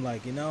seemed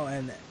like,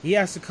 and he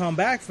has to come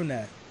back from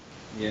that.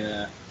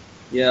 Yeah.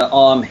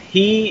 Him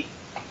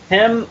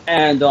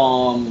and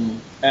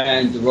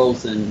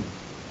DeRozan,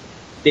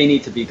 they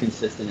need to be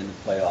consistent in the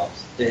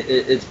playoffs.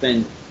 It's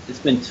been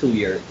 2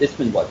 years. It's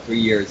been 3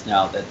 years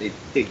now that they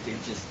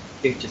just.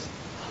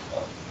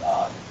 Oh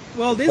God.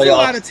 Well, there's a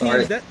lot of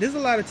teams. There's a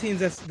lot of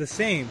teams that's the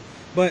same,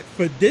 but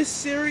for this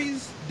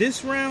series,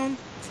 this round,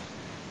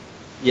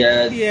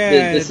 they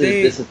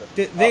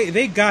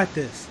got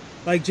this.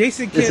 Like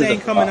Jason Kidd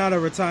ain't coming out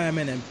of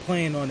retirement and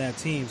playing on that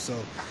team, so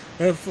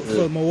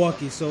for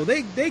Milwaukee, so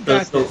they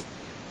got this.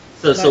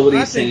 So what are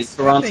you saying?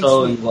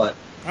 Toronto and what?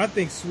 I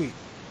think sweep.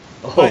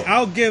 Oh. Like,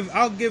 I'll give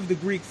the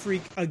Greek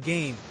Freak a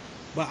game,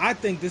 but I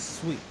think this is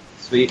sweep.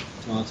 Sweep.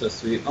 Toronto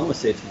sweep. I'm gonna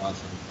say Toronto in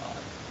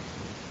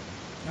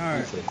 5. All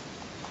right.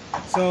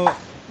 So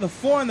the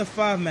 4 and the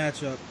 5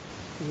 matchup,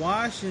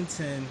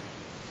 Washington.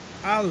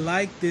 I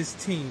like this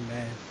team,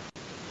 man.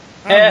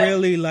 I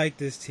really like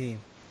this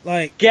team.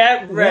 Like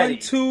get ready.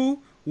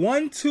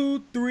 1,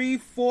 2, 3,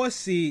 4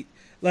 seed.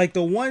 Like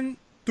the 1,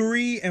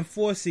 3, and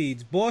 4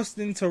 seeds.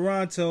 Boston,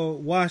 Toronto,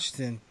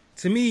 Washington.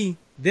 To me,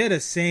 they're the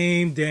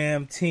same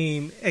damn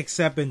team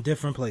except in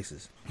different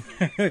places.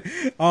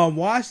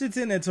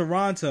 Washington and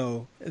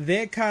Toronto,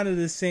 they're kind of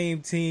the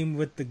same team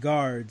with the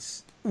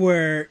guards,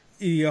 where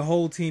your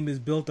whole team is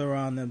built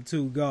around them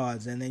 2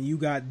 guards, and then you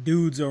got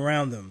dudes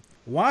around them.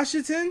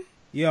 Washington,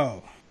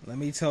 let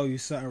me tell you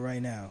something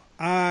right now.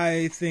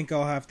 I think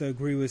I'll have to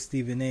agree with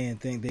Stephen A. and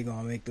think they're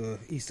going to make the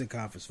Eastern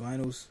Conference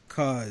Finals,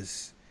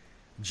 because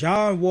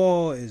John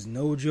Wall is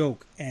no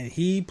joke, and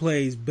he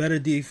plays better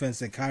defense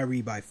than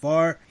Kyrie by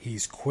far.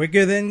 He's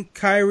quicker than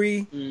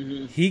Kyrie.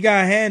 Mm-hmm. He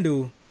got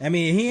handle. I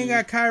mean, he ain't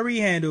got Kyrie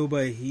handle,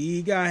 but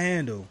he got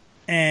handle.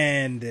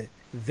 And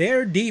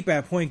they're deep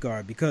at point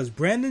guard because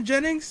Brandon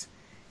Jennings,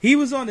 he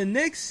was on the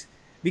Knicks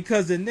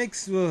because the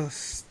Knicks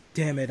was,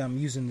 damn it, I'm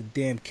using the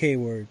damn K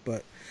word,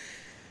 but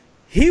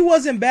he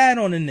wasn't bad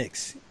on the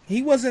Knicks.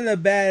 He wasn't a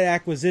bad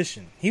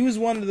acquisition. He was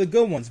one of the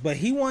good ones, but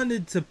he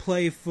wanted to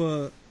play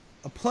for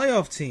a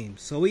playoff team,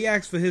 so he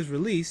asked for his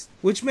release,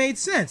 which made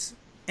sense.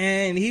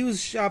 And he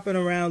was shopping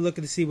around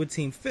looking to see what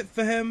team fit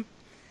for him.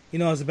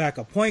 As a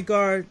backup point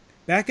guard,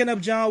 backing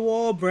up John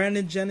Wall,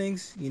 Brandon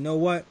Jennings. You know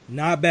what?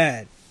 Not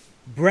bad.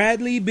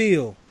 Bradley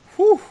Beal.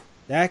 Whew,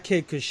 that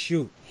kid could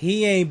shoot.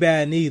 He ain't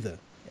bad neither.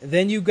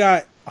 Then you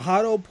got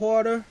Otto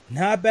Porter,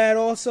 not bad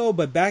also,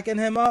 but backing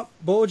him up,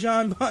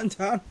 Bojan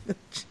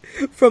Bogdanovic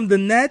from the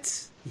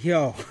Nets,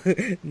 yo,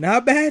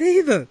 not bad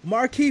either.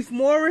 Markieff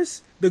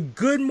Morris, the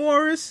good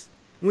Morris,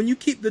 when you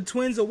keep the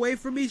twins away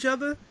from each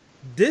other,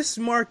 this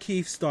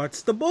Markieff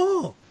starts the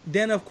ball.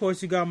 Then, of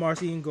course, you got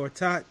Marcin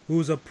Gortat,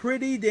 who's a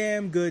pretty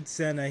damn good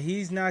center.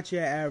 He's not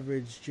your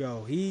average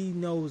Joe. He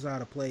knows how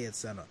to play at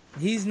center.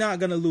 He's not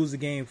going to lose a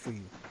game for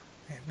you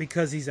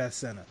because he's at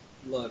center.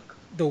 Look.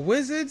 The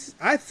Wizards,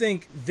 I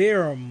think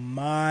they're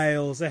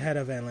miles ahead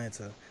of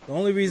Atlanta. The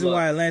only reason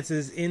why Atlanta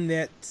is in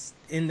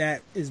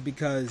that is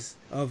because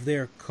of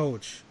their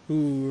coach,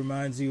 who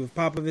reminds you of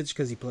Popovich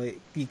because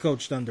he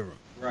coached under him.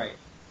 Right.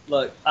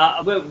 Look,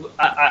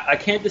 I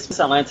can't dismiss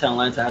Atlanta.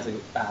 Atlanta has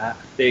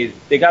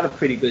they got a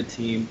pretty good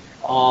team.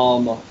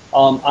 I'm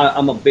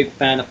a big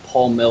fan of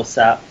Paul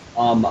Millsap.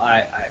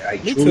 I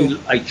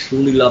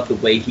truly love the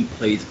way he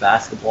plays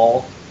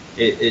basketball.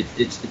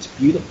 It's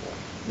beautiful.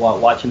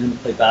 Watching him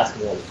play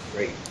basketball is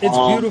great. It's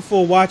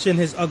beautiful watching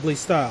his ugly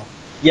style.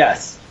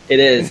 Yes, it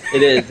is.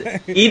 It is.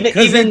 Even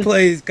he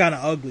plays kind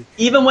of ugly.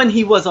 Even when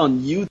he was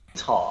on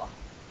Utah,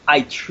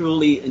 I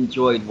truly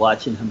enjoyed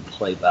watching him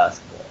play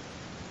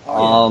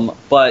basketball.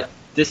 But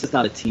this is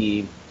not a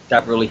team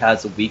that really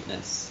has a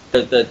weakness.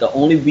 The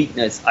only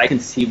weakness I can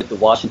see with the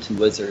Washington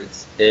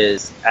Wizards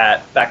is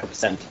at backup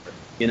center.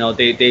 You know,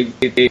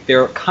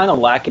 they're kind of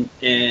lacking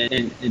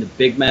in a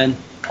big man.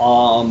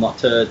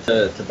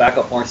 To back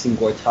up Marcin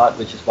Gortat,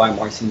 which is why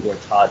Marcin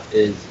Gortat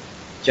is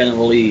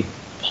generally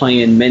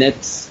playing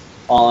minutes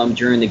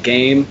during the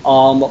game.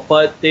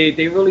 But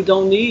they really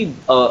don't need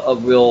a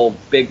real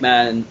big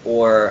man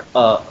or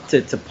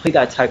to play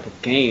that type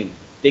of game.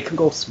 They can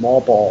go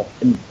small ball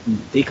and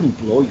they can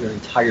blow your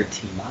entire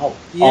team out.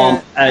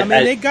 Yeah,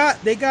 they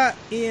got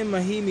Ian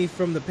Mahimi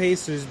from the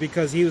Pacers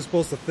because he was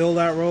supposed to fill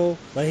that role,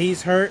 but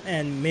he's hurt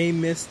and may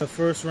miss the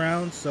first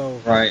round.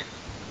 So right.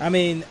 I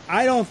mean,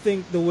 I don't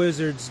think the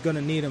Wizards going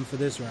to need him for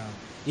this round,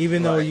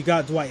 even though you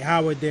got Dwight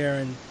Howard there.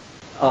 And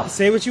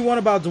say what you want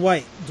about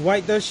Dwight.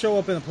 Dwight does show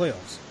up in the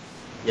playoffs.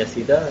 Yes,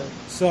 he does.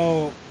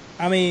 So,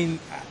 I mean,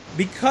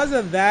 because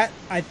of that,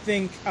 I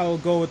think I will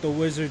go with the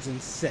Wizards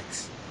in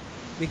 6.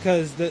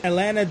 Because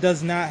Atlanta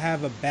does not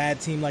have a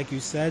bad team, like you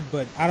said,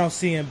 but I don't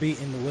see him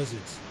beating the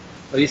Wizards.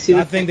 Well,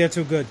 I think they're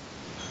too good.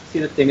 See,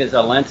 the thing is,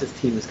 Atlanta's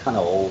team is kind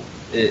of old.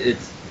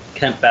 It's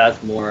Kent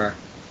Bazemore,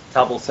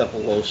 Thabo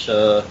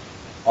Sefolosha,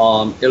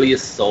 Ilyas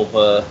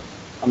Silva.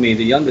 I mean,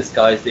 the youngest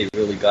guys they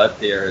really got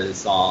there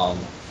is but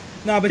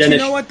Dennis, you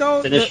know what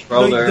though?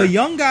 The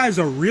young guys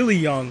are really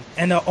young,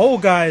 and the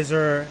old guys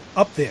are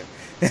up there.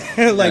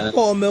 Like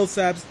Paul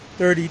Millsap's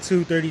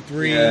 32,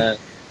 33. Yeah.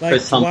 Like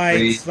Chris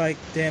Dwight's like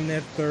damn near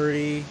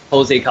 30.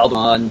 Jose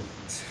Calderon.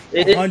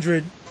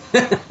 100.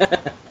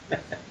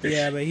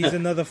 Yeah, but he's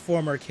another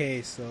former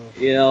case. So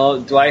you know,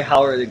 Dwight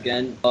Howard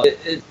again,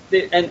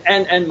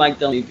 and Mike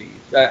Dunleavy.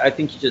 I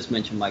think you just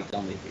mentioned Mike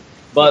Dunleavy.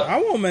 But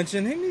I won't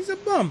mention him. He's a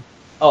bum.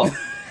 Oh,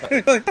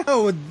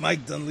 how would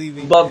Mike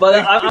Dunleavy? But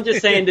I'm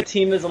just saying the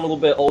team is a little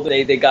bit older.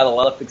 They got a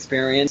lot of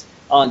experience.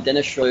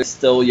 Dennis Schroeder is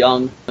still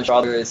young.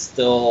 Schroeder is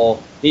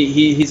still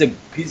he's a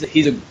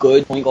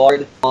good point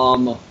guard.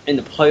 In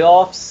the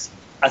playoffs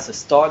as a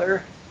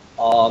starter,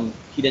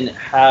 he didn't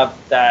have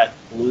that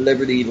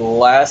liberty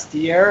last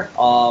year.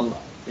 I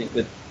think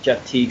with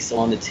Jeff Teague still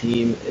on the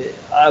team,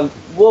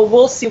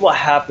 we'll see what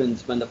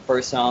happens when the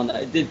first round.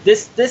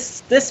 This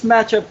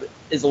matchup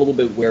is a little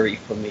bit wary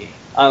for me.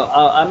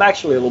 I'm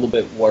actually a little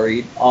bit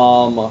worried.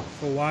 For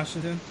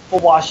Washington? For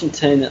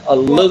Washington,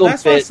 little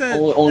bit.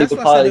 Only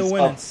because they're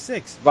winning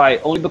 6.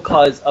 Right, only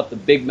because of the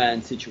big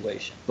man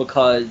situation.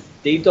 Because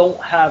they don't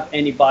have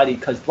anybody.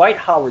 Because Dwight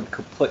Howard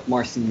could put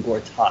Marcin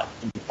Gortat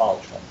in foul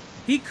trouble.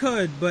 He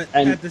could, but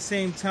at the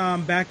same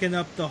time, backing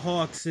up the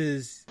Hawks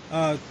is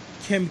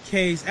Kim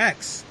K's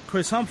ex,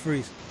 Chris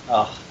Humphries.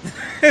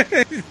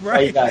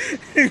 Right.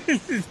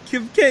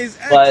 Kim K's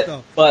ex,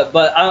 though.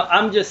 But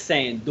I'm just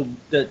saying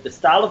the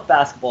style of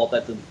basketball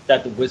that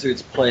the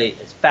Wizards play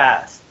is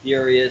fast,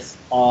 furious.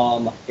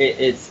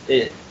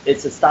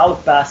 It's a style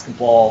of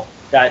basketball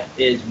that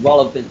is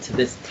relevant to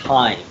this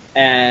time.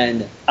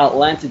 And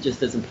Atlanta just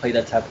doesn't play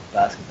that type of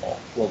basketball.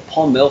 Well,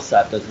 Paul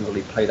Millsap doesn't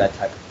really play that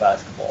type of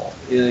basketball.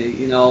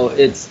 You know,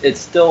 it's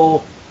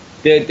still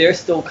they're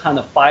still kind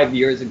of 5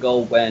 years ago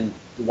when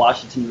the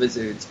Washington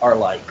Wizards are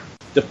like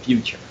the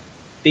future.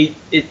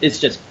 It's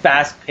just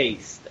fast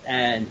paced,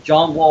 and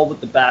John Wall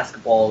with the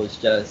basketball is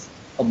just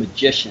a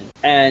magician.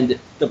 And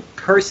the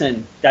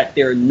person that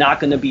they're not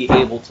going to be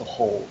able to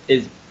hold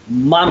is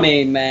my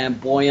main man,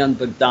 Bojan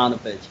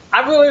Bogdanovic.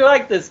 I really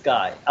like this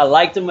guy. I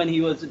liked him when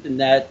he was with the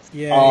Nets.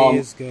 Yeah, he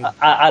is good.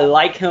 I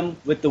like him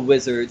with the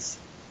Wizards.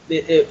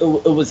 It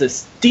was a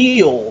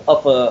steal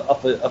of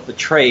a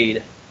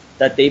trade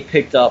that they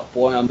picked up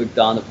Bojan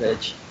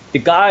Bogdanovic. The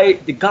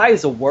guy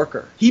is a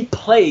worker. He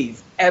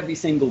plays every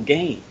single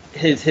game.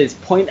 his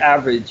point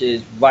average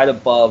is right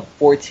above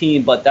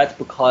 14, but that's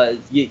because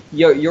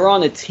you're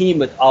on a team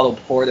with Otto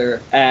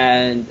Porter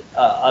and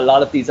a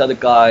lot of these other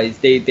guys.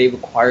 They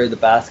require the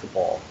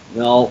basketball,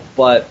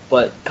 But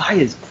guy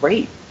is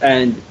great,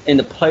 and in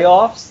the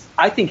playoffs,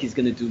 I think he's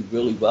gonna do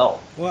really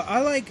well. Well,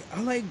 I like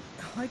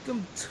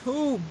him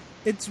too.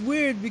 It's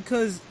weird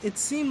because it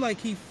seemed like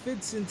he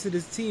fits into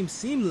this team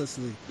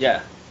seamlessly.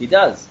 Yeah, he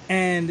does.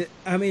 And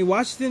I mean,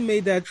 Washington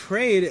made that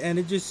trade, and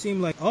it just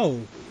seemed like,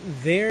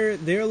 they're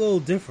a little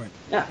different.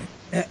 Yeah.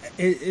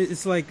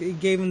 It's like it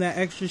gave him that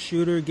extra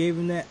shooter, gave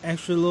him that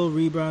extra little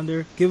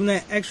rebounder, give him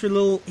that extra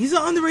little. He's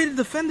an underrated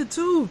defender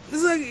too.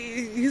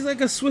 He's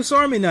like a Swiss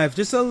Army knife,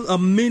 just a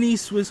mini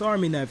Swiss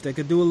Army knife that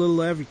could do a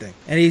little of everything.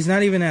 And he's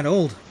not even that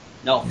old.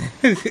 No.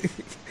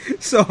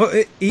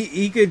 So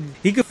he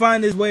could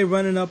find his way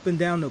running up and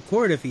down the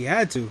court if he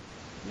had to.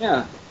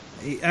 Yeah.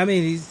 He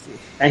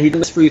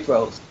does free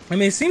throws. I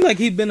mean, it seemed like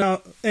he'd been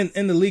out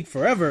in the league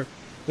forever,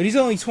 but he's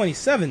only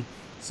 27.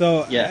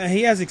 So yeah.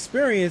 He has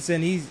experience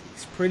and he's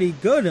pretty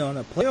good on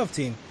a playoff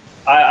team.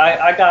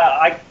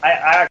 I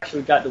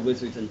actually got the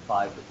Wizards in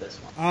 5 with this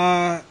one.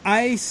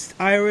 I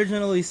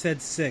originally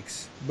said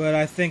 6, but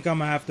I think I'm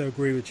gonna have to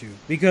agree with you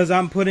because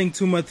I'm putting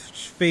too much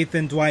faith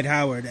in Dwight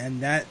Howard,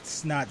 and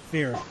that's not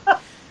fair.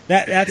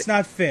 That's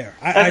not fair.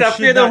 That's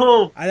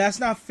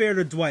not fair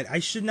to Dwight. I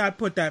should not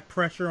put that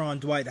pressure on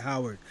Dwight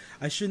Howard.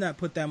 I should not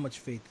put that much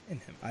faith in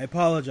him. I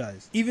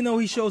apologize. Even though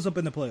he shows up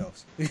in the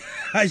playoffs,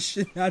 I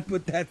should not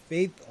put that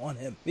faith on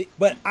him.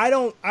 But I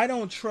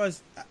don't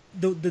trust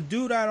the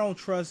dude. I don't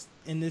trust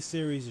in this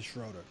series is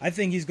Schroeder. I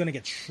think he's gonna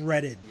get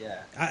shredded.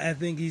 Yeah. I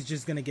think he's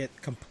just gonna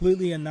get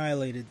completely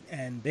annihilated,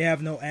 and they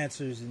have no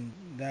answers, and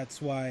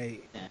that's why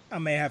I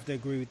may have to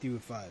agree with you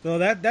with 5. So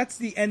that's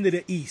the end of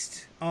the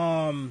East.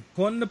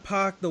 According to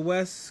Pac, the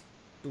West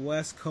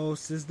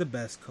Coast is the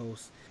best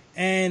coast.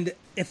 And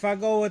if I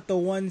go with the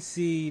 1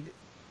 seed,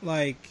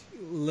 like,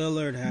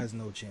 Lillard has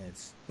no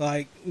chance.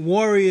 Like,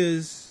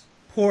 Warriors,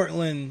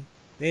 Portland,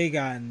 they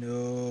got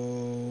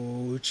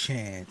no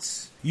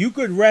chance. You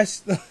could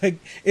rest, like,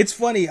 it's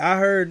funny, I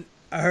heard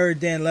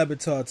Dan Le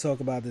Batard talk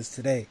about this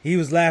today. He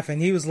was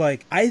laughing. He was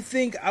like, I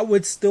think I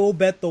would still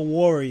bet the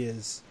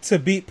Warriors to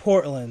beat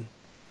Portland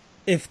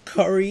if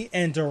Curry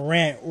and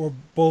Durant were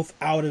both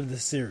out of the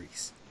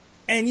series.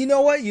 And you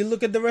know what? You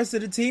look at the rest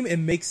of the team, it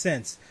makes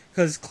sense.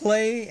 Because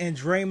Clay and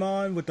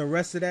Draymond with the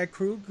rest of that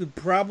crew could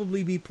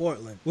probably be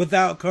Portland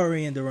without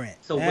Curry and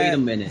Durant. So wait a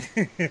minute.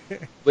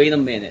 Wait a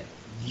minute.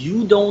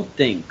 You don't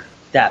think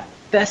that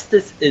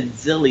Festus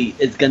Ezeli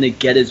is going to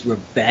get his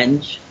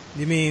revenge?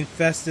 You mean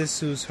Festus,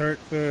 who's hurt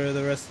for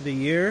the rest of the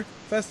year?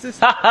 Festus?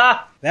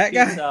 That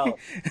guy?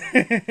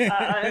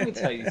 Let me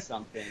tell you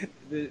something.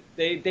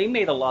 They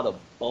made a lot of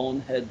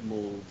bonehead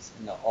moves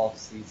in the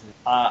offseason.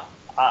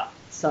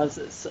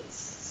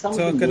 Some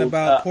talking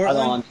about Portland?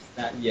 I don't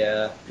understand.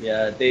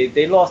 Yeah.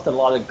 They lost a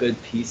lot of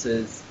good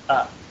pieces.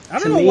 I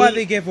don't know why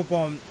they gave up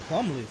on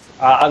Plumlee.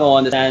 I don't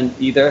understand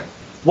either.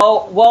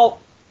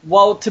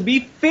 Well, to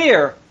be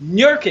fair,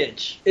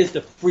 Nurkic is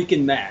the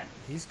freaking man.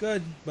 He's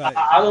good, but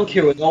I don't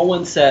care what no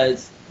one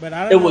says. But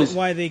I don't know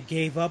why they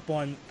gave up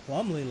on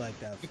Plumlee like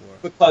that for.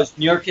 Because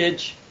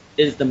Nurkic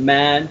is the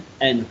man,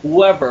 and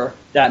whoever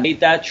that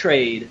made that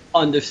trade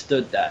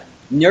understood that.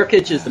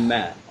 Nurkic is the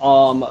man.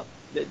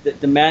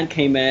 The man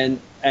came in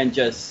and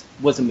just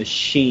was a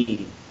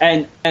machine.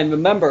 And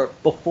remember,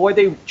 before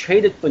they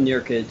traded for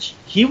Nurkic,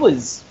 he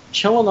was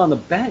chilling on the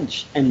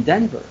bench in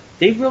Denver.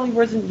 They really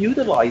wasn't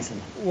utilizing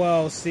him.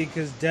 Well, see,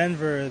 because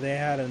Denver, they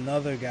had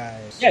another guy.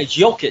 Yeah,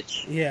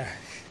 Jokic. Yeah.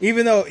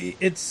 Even though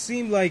it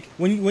seemed like,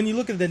 when you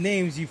look at the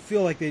names, you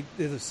feel like they're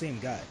the same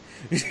guy.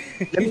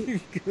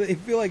 They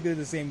feel like they're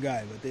the same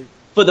guy. But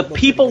for the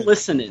people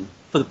listening,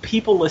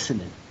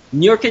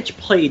 Nurkic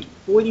played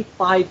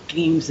 45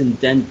 games in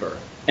Denver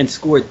and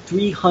scored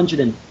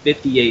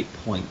 358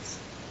 points.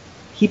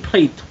 He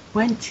played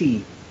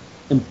 20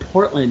 in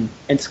Portland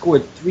and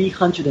scored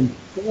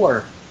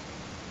 304.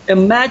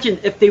 Imagine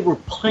if they were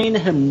playing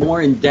him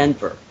more in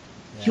Denver.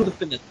 Yeah. He would have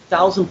been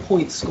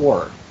 1,000-point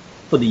scorer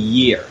for the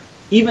year,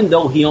 even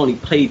though he only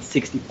played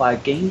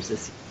 65 games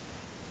this year.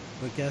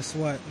 But guess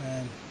what,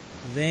 man?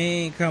 They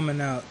ain't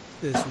coming out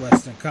this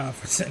Western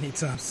Conference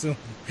anytime soon.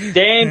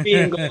 They ain't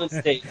beating Golden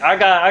State. I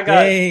got.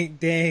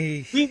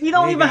 We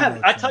don't even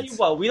have. I tell you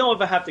what, we don't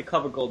even have to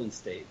cover Golden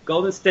State.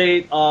 Golden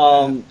State,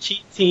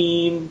 cheat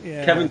team.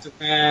 Yeah. Kevin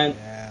Durant,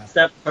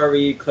 Steph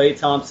Curry, Klay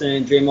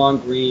Thompson,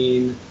 Draymond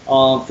Green,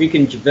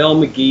 freaking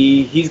JaVale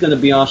McGee. He's gonna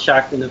be on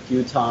Shaqtin' a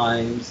few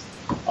times.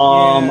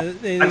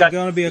 There's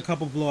gonna be a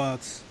couple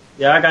blowouts.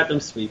 Yeah, I got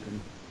them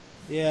sweeping.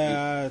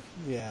 Yeah.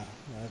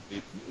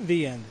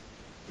 The end.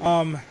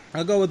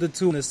 I'll go with the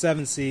 2 and the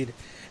 7 seed.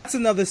 That's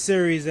another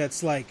series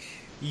that's like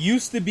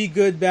used to be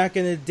good back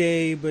in the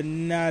day, but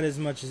not as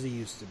much as it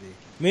used to be.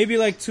 Maybe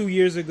like 2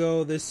 years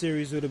ago, this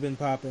series would have been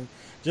popping.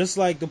 Just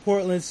like the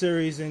Portland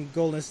series and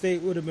Golden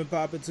State would have been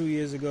popping 2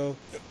 years ago.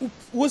 It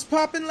was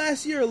popping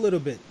last year a little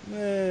bit. It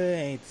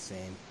ain't the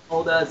same.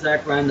 Old ass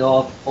Zach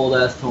Randolph, old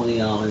ass Tony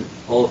Allen.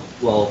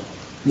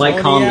 Mike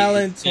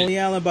Conley. Tony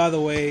Allen, by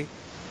the way,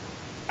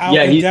 out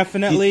Yeah,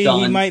 indefinitely. he's done.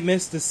 He might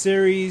miss the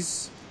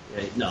series.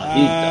 Yeah, no,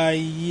 he's done.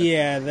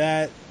 Yeah,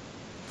 that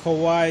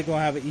Kawhi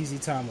gonna have an easy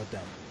time with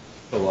them.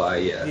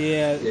 Kawhi, yeah.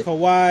 Yeah,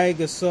 Kawhi,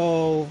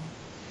 Gasol.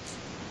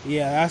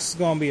 Yeah, that's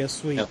gonna be a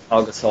sweep. Yeah,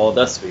 Pau Gasol,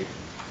 that's sweet.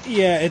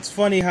 Yeah, it's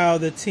funny how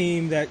the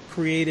team that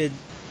created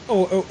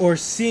or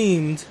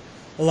seemed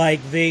like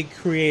they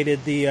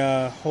created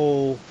the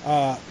whole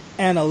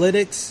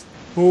analytics,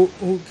 who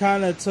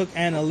kind of took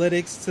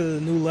analytics to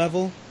the new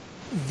level.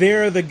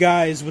 They're the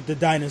guys with the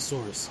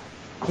dinosaurs,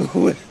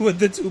 with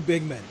the two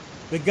big men.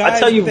 The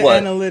guys with the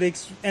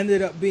analytics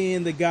ended up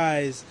being the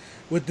guys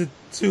with the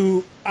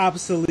two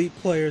obsolete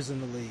players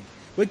in the league.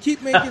 But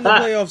keep making the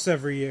playoffs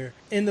every year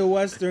in the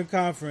Western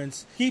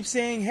Conference. Keep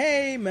saying,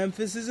 hey,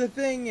 Memphis is a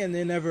thing, and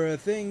they're never a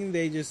thing.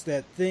 They just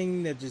that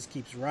thing that just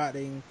keeps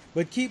rotting.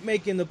 But keep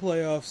making the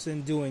playoffs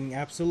and doing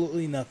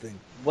absolutely nothing.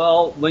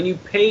 Well, when you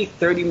pay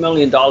 $30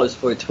 million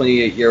for a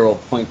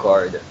 28-year-old point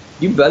guard,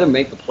 you better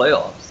make the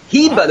playoffs.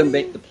 He better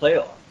make the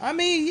playoffs. I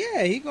mean,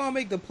 yeah, he gonna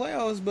make the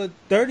playoffs, but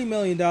 $30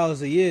 million a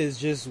year is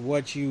just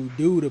what you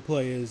do to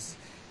players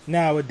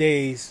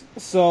nowadays.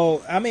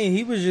 So, I mean,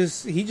 he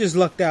just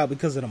lucked out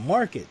because of the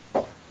market.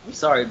 I'm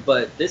sorry,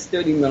 but this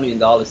 $30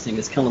 million thing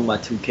is killing my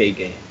 2K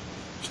game.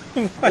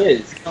 It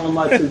is killing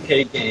my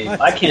 2K game.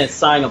 I can't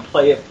sign a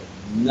player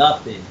for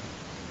nothing.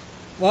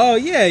 Well,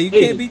 yeah, you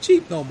can't be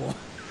cheap no more.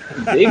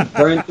 They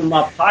burned through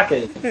my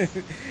pocket.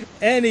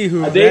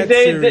 Anywho,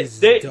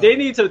 they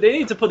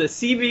need to put a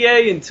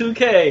CBA in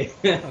 2K.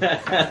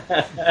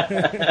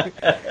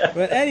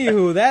 But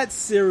anywho, that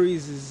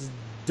series is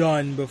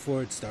done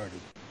before it started.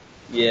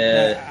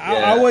 Yeah,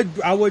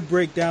 I would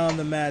break down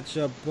the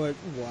matchup, but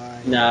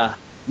why?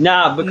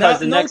 Nah, because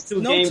the next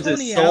two games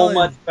is so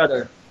much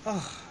better.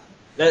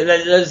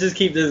 Let's just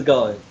keep this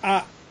going.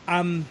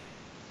 I'm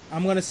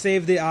gonna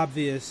save the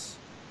obvious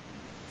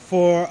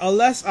for a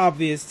less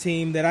obvious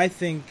team that I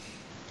think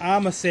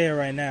I'm gonna say it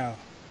right now.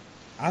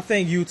 I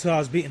think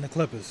Utah's beating the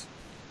Clippers.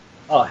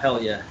 Oh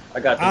hell yeah, I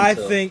got them I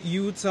too. think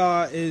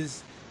Utah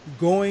is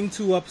going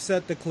to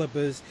upset the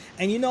Clippers,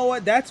 and you know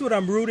what? That's what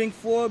I'm rooting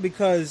for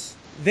because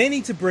they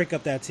need to break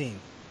up that team.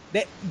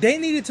 They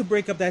needed to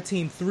break up that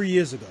team 3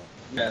 years ago.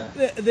 Yeah.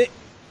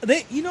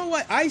 They you know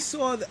what? I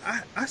saw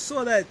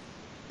that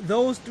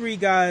those three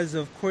guys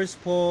of Chris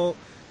Paul,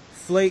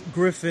 Blake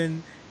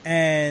Griffin,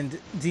 and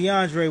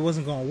DeAndre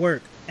wasn't going to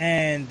work.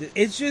 And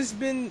it's just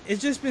been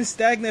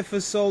stagnant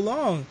for so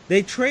long.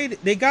 They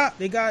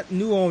got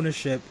new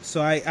ownership,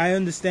 so I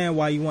understand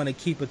why you want to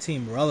keep a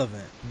team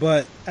relevant.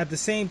 But at the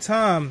same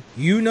time,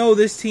 you know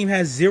this team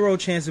has zero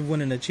chance of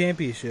winning a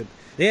championship.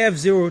 They have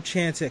zero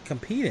chance at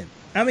competing.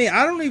 I mean,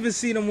 I don't even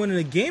see them winning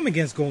a game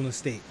against Golden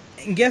State.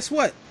 And guess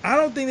what? I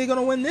don't think they're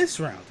gonna win this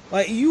round.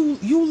 Like you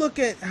look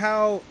at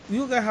how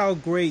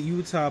great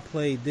Utah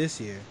played this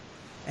year,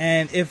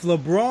 and if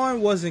LeBron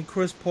wasn't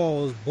Chris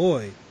Paul's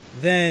boy,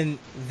 then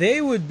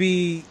they would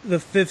be the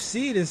 5th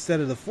seed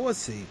instead of the 4th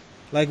seed,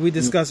 like we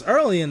discussed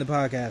early in the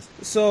podcast.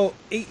 So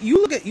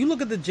you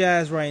look at the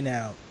Jazz right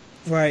now,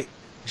 right?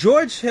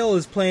 George Hill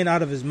is playing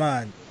out of his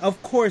mind.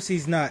 Of course,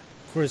 he's not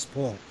Chris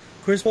Paul.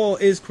 Chris Paul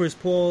is Chris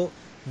Paul.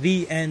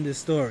 The end of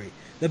story.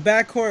 The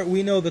backcourt,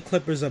 we know the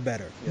Clippers are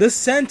better. Yeah. The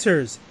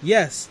centers,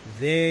 yes,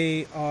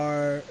 they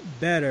are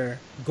better.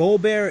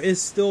 Gobert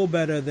is still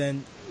better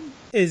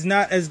is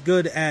not as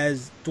good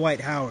as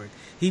Dwight Howard.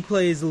 He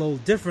plays a little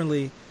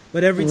differently,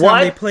 but every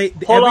time they play...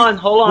 Hold on.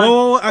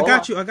 Whoa, I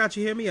got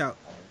you. Hear me out.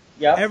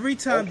 Yep. Every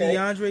time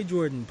DeAndre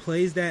Jordan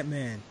plays that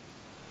man,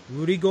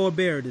 Rudy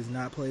Gobert does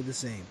not play the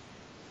same.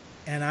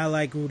 And I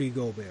like Rudy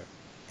Gobert.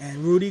 And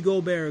Rudy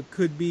Gobert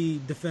could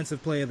be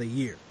Defensive Player of the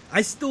Year.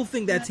 I still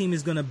think that team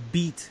is going to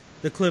beat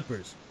the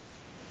Clippers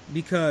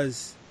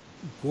because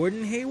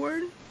Gordon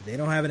Hayward, they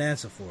don't have an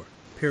answer for.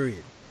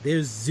 Period.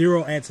 There's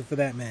zero answer for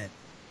that man.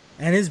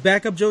 And his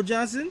backup, Joe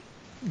Johnson,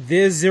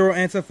 there's zero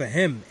answer for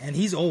him. And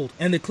he's old.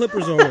 And the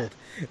Clippers are old.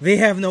 They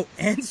have no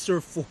answer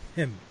for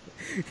him.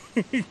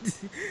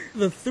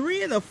 The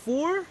 3 and the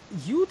 4,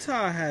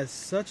 Utah has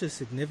such a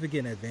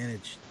significant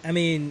advantage. I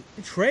mean,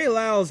 Trey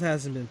Lyles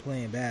hasn't been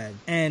playing bad,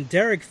 and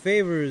Derek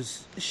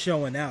Favors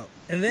showing out.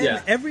 And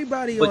then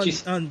everybody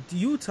on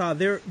Utah,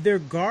 their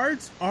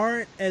guards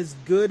aren't as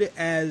good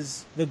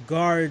as the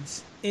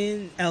guards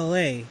in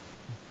LA,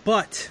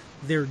 but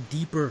they're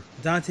deeper.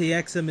 Dante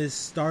Exum is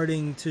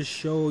starting to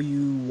show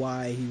you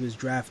why he was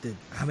drafted.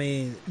 I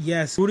mean,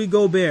 yes, Rudy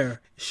Gobert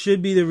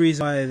should be the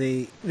reason why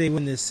they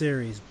win this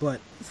series, but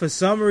for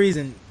some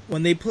reason,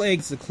 when they play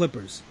against the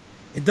Clippers,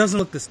 it doesn't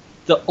look the same.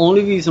 The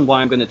only reason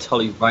why I'm going to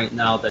tell you right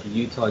now that the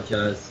Utah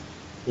Jazz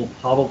will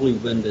probably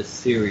win this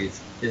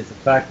series is the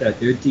fact that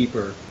they're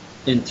deeper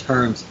in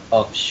terms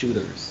of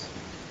shooters.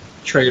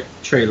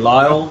 Trey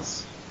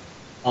Lyles,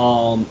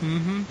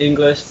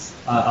 English.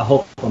 I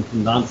hope I'm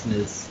pronouncing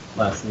his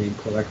last name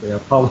correctly. I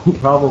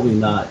probably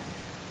not.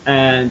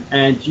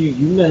 And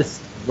you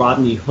missed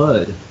Rodney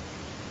Hood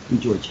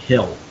and George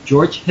Hill.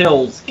 George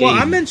Hill's game.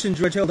 Well, I mentioned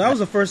George Hill. That was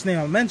the first name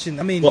I mentioned.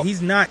 I mean,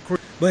 he's not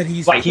but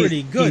he's Right,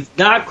 pretty good. He's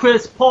not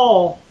Chris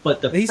Paul,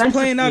 but defensively, He's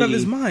playing out of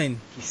his mind.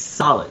 He's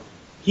solid.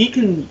 He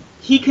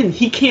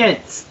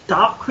can't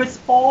stop Chris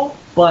Paul,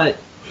 but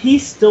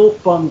he's still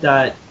from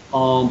that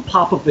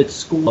Popovich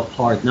school of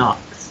hard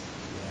knocks.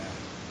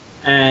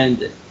 Yeah.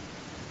 And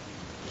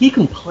he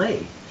can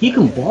play. He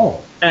can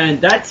ball.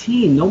 And that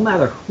team, no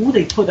matter who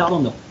they put out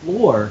on the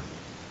floor,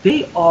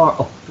 they are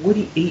a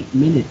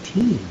 48-minute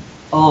team.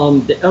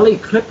 The LA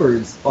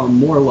Clippers are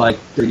more like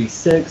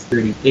 36,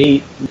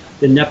 38.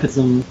 The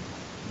nepotism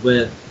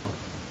with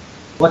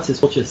what's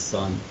his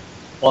son,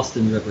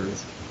 Austin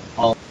Rivers.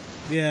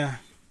 Yeah.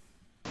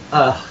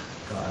 God.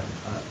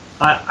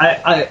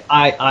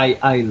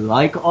 I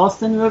like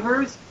Austin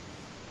Rivers.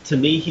 To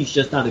me, he's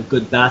just not a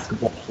good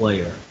basketball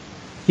player.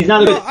 He's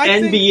not a good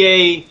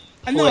NBA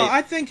player.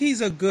 I think he's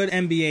a good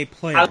NBA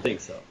player. I don't think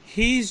so.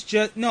 He's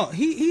just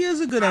he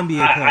is a good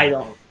NBA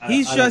player.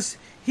 He's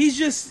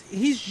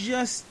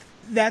just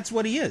that's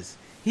what he is.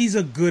 He's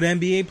a good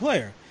NBA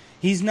player.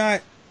 He's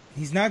not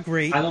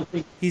great. I don't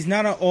think he's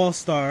not an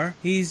all-star.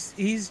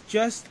 He's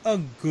just a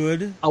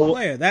good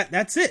player.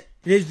 That's it.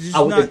 It's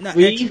just not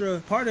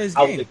extra part of his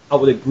game. I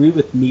would agree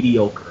with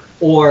mediocre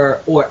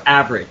or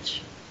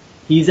average.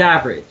 He's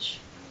average.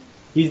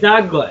 He's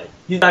not good.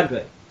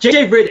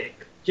 JJ Redick.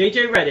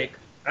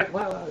 I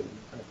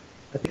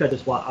think I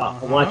just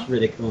watched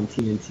Redick on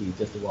TNT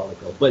just a while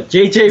ago. But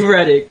JJ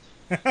Redick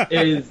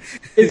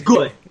is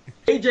good.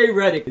 JJ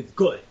Redick is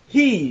good.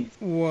 He's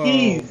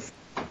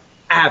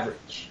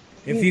average.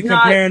 If you're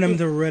comparing him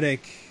to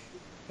Redick,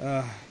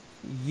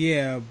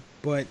 yeah.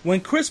 But when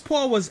Chris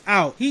Paul was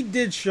out, he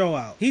did show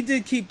out. He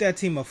did keep that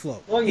team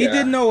afloat. Oh, yeah. He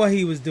did know what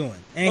he was doing.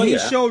 And he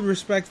showed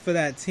respect for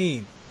that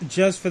team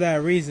just for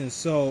that reason.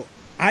 So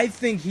I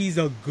think he's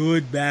a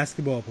good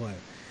basketball player.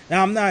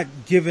 Now, I'm not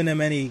giving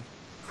him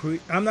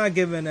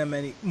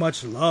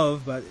much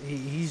love, but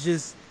he's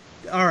just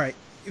all right.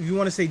 If you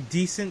want to say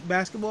decent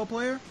basketball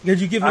player, did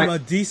you give him a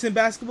decent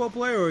basketball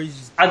player, or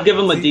I'd give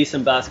him a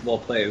decent basketball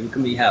player. We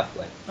can be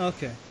halfway.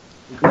 Okay.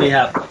 We can be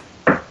halfway.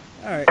 All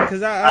right,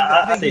 because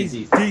I think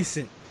he's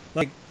decent.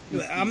 Like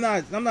I'm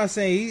not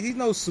saying he's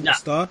no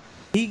superstar. Nah.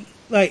 He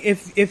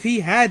if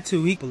he had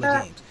to, he could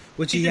play games,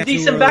 which he's he a had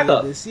decent to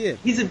backup. This year.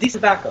 He's a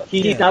decent backup.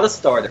 He's not a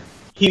starter.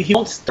 He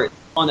won't start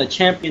on a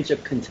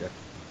championship contender.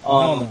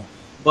 No.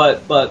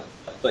 But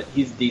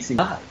he's a decent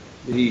guy.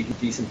 He's a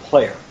decent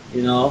player.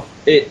 You know.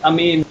 I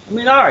mean,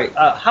 all right.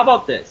 How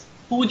about this?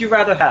 Who would you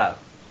rather have,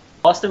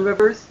 Austin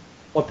Rivers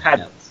or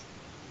Patty Mills?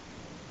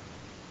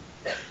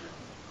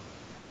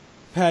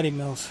 Patty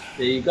Mills.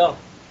 There you go.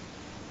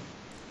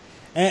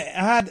 And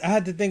I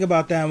had to think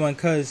about that one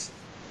because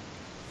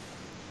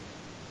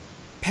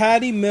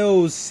Patty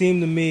Mills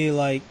seemed to me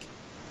like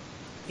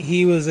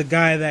he was a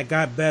guy that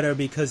got better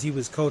because he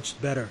was coached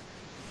better.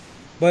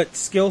 But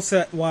skill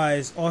set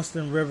wise,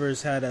 Austin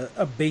Rivers had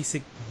a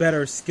basic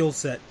better skill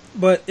set.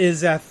 But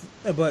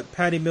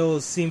Patty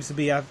Mills seems to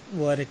be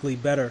athletically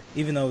better,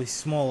 even though he's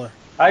smaller.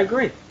 I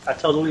agree. I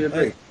totally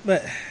agree.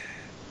 But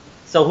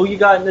so who you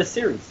got in this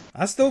series?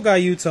 I still got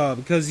Utah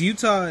because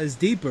Utah is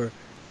deeper,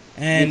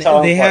 and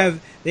they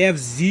have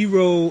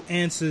zero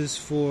answers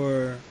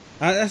for.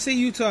 I say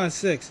Utah in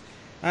 6.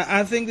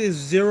 I think there's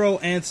zero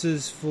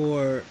answers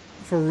for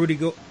Rudy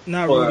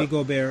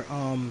Gobert.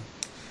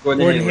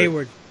 Gordon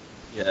Hayward.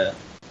 Yeah,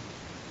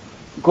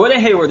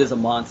 Gordon Hayward is a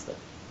monster.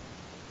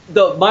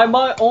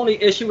 My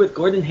only issue with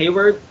Gordon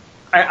Hayward,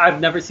 I've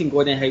never seen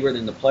Gordon Hayward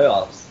in the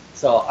playoffs,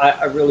 so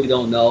I really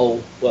don't know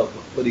what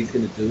he's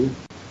gonna do.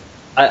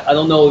 I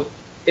don't know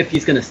if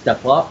he's gonna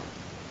step up.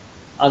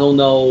 I don't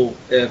know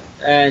if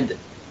and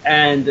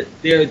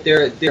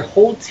their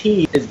whole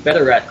team is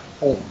better at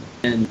home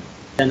and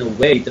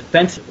away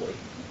defensively.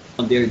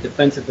 Their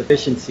defensive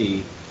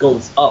efficiency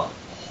goes up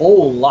a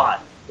whole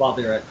lot while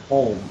they're at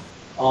home.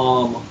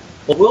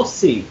 But we'll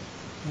see.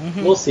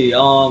 Mm-hmm. We'll see.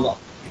 I'm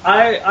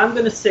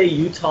gonna say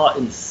Utah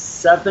in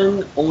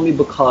 7 only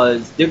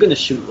because they're gonna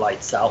shoot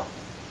lights out.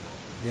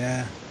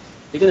 Yeah.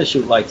 They're gonna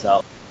shoot lights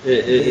out.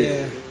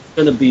 It's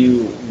gonna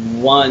be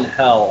one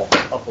hell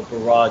of a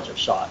barrage of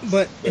shots.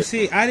 But you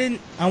see, I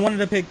wanted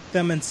to pick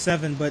them in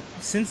 7, but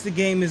since the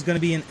game is gonna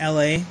be in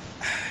LA,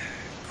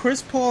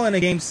 Chris Paul in a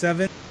game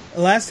 7.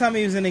 The last time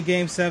he was in a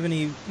game 7,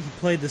 he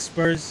played the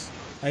Spurs.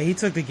 He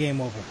took the game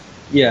over.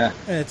 Yeah.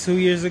 2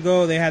 years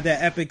ago, they had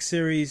that epic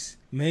series,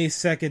 May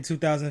 2nd,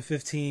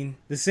 2015.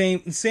 The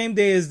same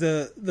day as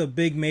the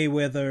big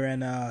Mayweather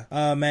and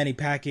Manny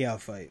Pacquiao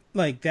fight.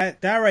 Like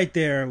that right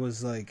there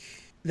was like,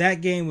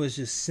 that game was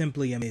just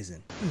simply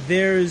amazing.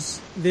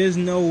 There's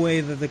no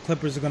way that the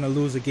Clippers are gonna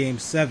lose a game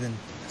 7.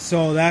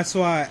 So that's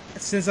why,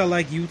 since I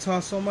like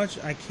Utah so much,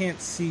 I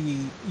can't see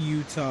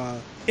Utah.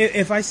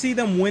 If I see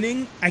them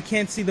winning, I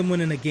can't see them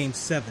winning a game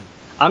 7.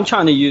 I'm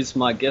trying to use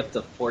my gift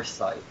of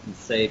foresight and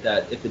say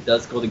that if it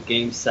does go to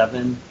game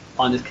 7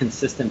 on a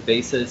consistent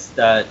basis,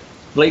 that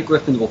Blake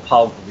Griffin will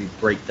probably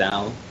break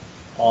down.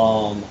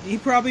 He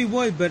probably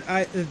would, but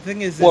the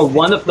thing is, or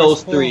one of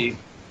those three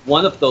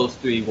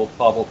will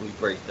probably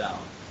break down.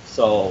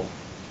 So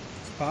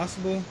it's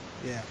possible.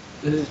 Yeah,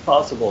 it is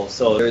possible.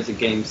 So there's a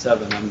game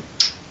 7.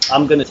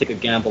 I'm going to take a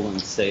gamble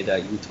and say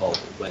that Utah will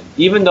win.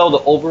 Even though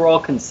the overall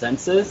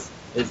consensus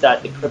is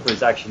that the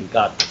Clippers actually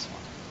got this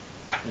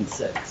one in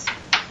 6.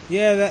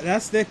 Yeah,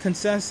 that's their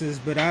consensus,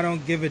 but I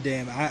don't give a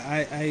damn.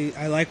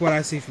 I like what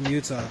I see from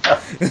Utah.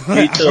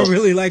 Me too. I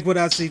really like what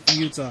I see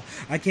from Utah.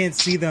 I can't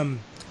see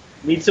them.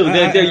 Me too.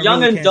 They're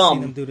young really and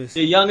dumb.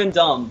 They're young and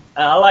dumb.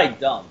 And I like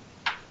dumb.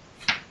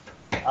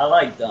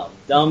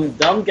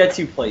 Dumb gets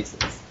you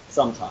places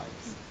sometimes.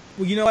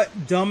 Well, you know what?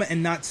 Dumb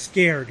and not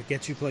scared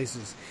get you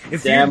places.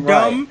 If Damn you're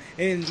dumb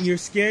right. and you're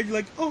scared, you're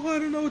like, oh, I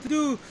don't know what to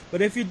do.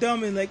 But if you're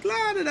dumb and like,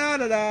 la da da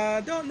da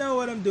da, don't know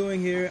what I'm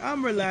doing here.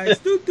 I'm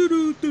relaxed. Do do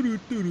do do do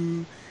do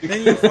do.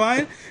 Then you're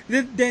fine.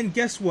 Then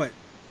guess what?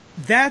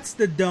 That's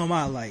the dumb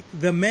I like.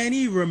 The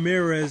Manny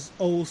Ramirez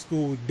old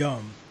school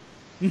dumb.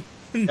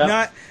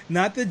 Yep.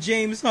 Not the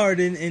James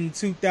Harden in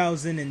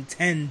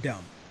 2010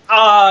 dumb.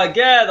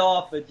 Get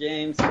off of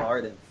James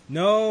Harden.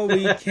 No,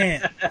 we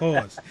can't.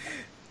 Pause.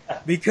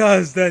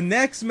 Because the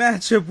next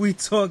matchup we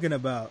talking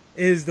about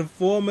is the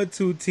former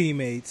 2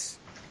 teammates,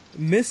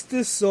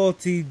 Mr.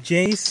 Salty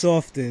Jay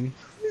Softon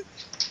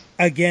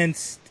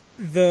against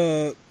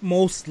the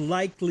most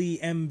likely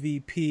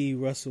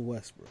MVP Russell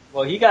Westbrook.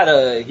 Well, he got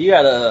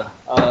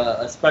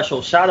a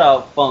special shout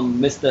out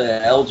from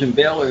Mr. Elgin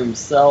Baylor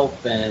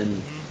himself,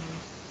 and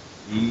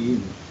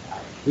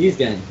he's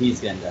getting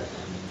that.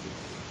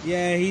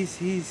 Yeah,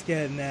 he's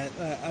getting that.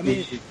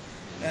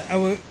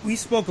 We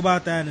spoke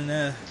about that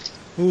in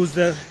Who's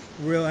the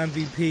Real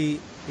MVP,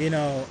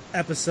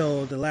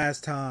 episode the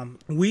last time.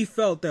 We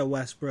felt that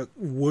Westbrook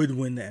would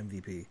win the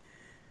MVP.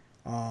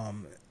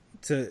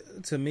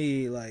 To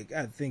me, like,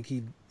 I think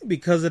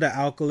because of the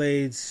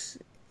accolades,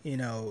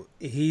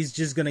 he's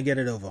just gonna get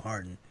it over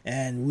Harden,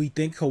 and we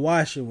think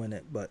Kawhi should win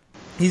it, but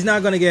he's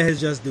not gonna get his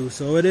just due.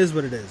 So it is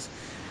what it is.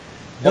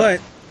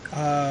 Yep.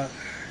 But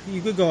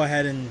you could go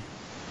ahead and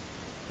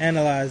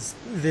analyze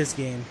this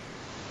game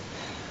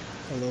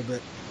a little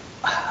bit.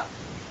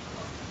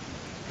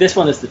 This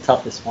one is the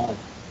toughest one.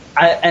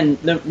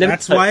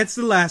 That's why it's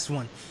the last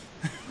one.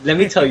 Let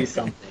me tell you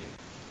something.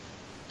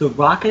 The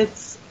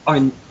Rockets are,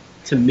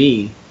 to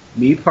me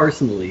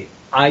personally,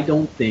 I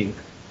don't think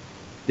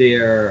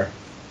they're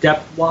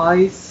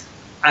depth-wise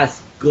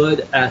as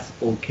good as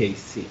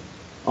OKC.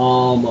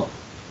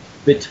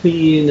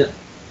 Between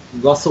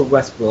Russell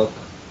Westbrook,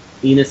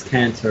 Enes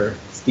Kanter,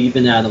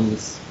 Steven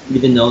Adams,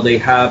 even though they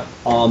have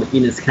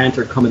Enes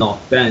Kanter coming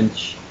off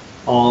bench,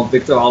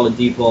 Victor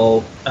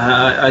Oladipo,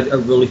 I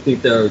really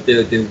think their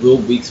real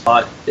weak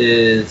spot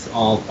is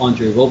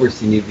Andre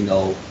Roberson, even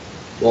though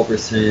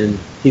Roberson,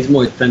 he's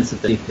more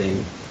defensive than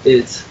anything.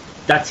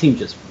 That team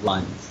just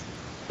runs.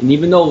 And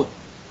even though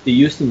the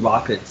Houston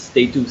Rockets,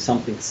 they do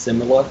something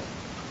similar,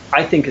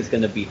 I think it's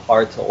going to be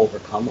hard to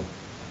overcome them.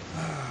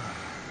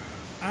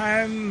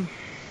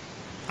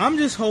 I'm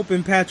just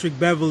hoping Patrick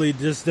Beverley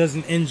just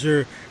doesn't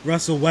injure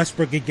Russell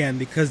Westbrook again,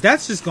 because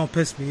that's just going to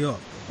piss me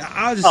off.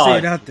 I'll just say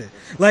it out there.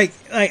 Like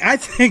I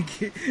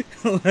think,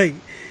 like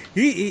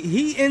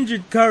he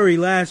injured Curry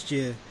last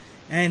year,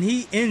 and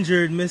he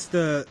injured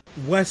Mr.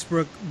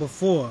 Westbrook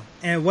before,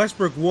 and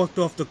Westbrook walked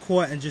off the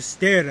court and just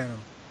stared at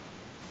him.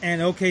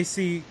 And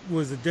OKC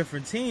was a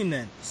different team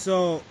then.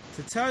 So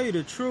to tell you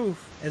the truth,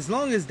 as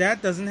long as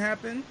that doesn't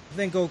happen, I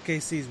think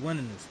OKC's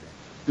winning this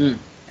thing.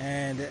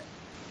 And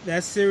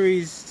that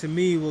series to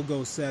me will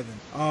go 7.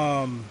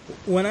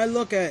 When I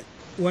look at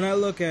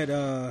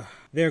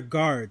their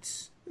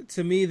guards,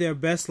 to me, their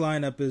best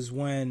lineup is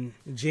when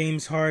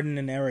James Harden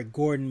and Eric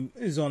Gordon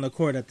is on the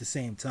court at the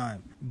same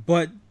time.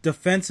 But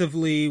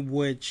defensively,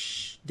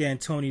 which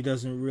D'Antoni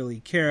doesn't really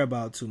care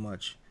about too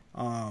much,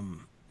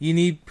 you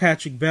need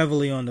Patrick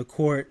Beverley on the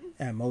court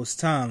at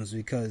most times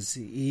because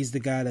he's the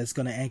guy that's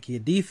going to anchor your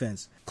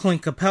defense.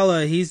 Clint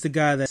Capella, he's the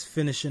guy that's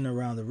finishing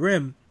around the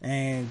rim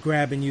and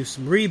grabbing you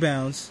some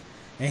rebounds,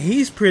 and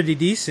he's pretty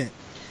decent.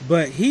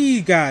 But he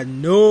got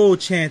no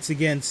chance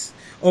against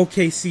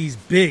OKC's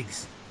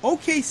bigs.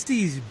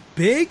 OKC's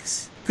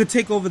bigs could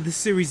take over the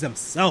series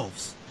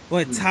themselves.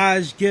 But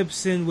Taj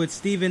Gibson with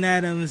Steven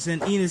Adams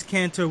and Enes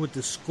Kanter with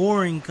the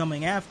scoring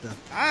coming after,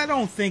 I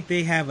don't think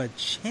they have a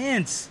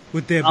chance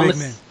with their big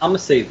men. I'm going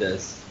to say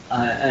this,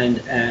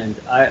 and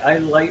I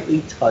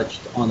lightly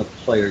touched on a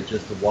player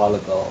just a while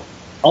ago.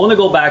 I want to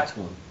go back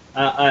to him.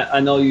 I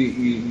know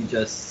you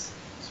just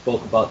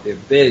spoke about their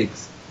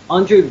bigs.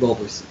 Andre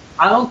Roberson.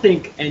 I don't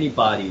think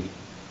anybody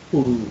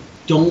who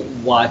don't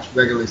watch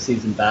regular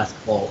season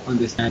basketball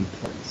understand the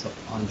importance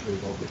of Andre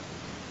Roberson.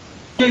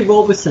 Andre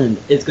Roberson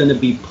is going to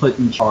be put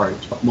in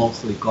charge of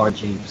mostly guard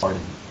James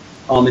Harden.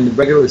 In the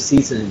regular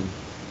season,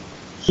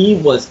 he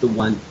was the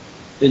one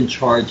in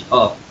charge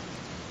of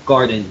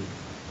guarding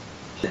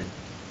Harden.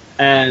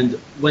 And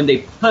when they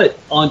put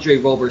Andre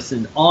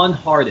Roberson on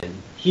Harden,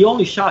 he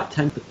only shot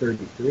 10 for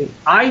 33.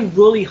 I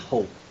really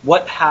hope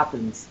what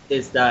happens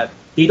is that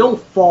they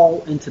don't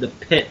fall into the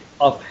pit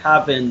of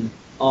having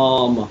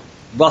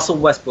Russell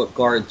Westbrook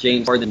guard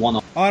James Harden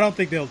one-on-one. Oh, I don't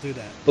think they'll do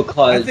that.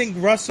 Because I think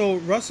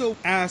Russell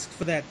asked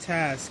for that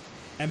task,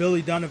 and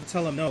Billy Donovan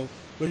tell him no,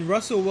 when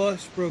Russell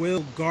Westbrook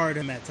will guard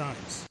him at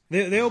times.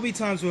 There will be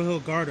times where he'll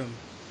guard him.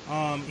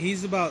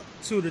 He's about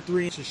 2 to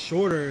 3 inches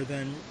shorter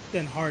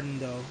than Harden,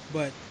 though.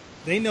 But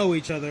they know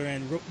each other,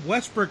 and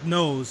Westbrook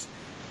knows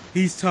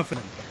he's tougher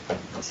than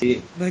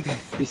him.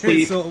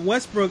 So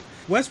Westbrook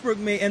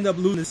may end up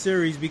losing the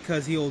series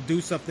because he'll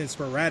do something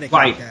sporadic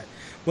like that.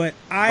 But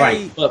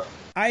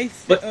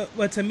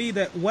but to me,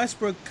 that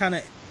Westbrook kind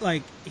of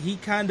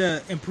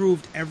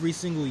improved every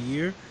single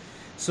year.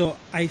 So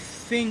I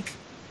think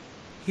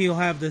he'll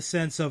have the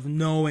sense of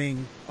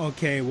knowing,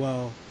 okay,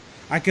 well,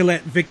 I can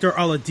let Victor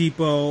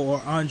Oladipo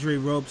or Andre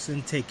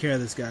Roberson take care of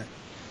this guy.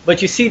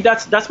 But you see,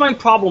 that's my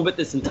problem with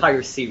this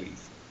entire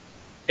series.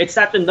 It's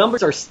that the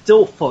numbers are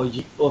still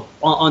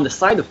on the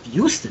side of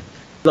Houston.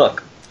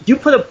 Look, you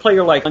put a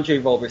player like Andre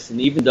Roberson,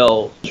 even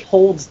though he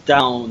holds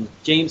down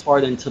James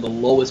Harden to the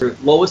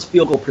lowest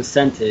field goal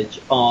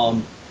percentage,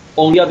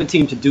 only other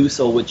team to do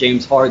so with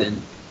James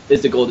Harden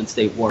is the Golden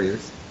State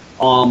Warriors.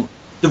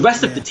 The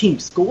rest of the team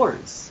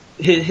scores.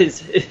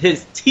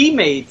 His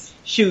teammates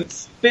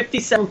shoots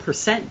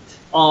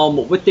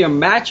 57% with their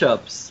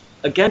matchups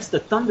against the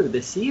Thunder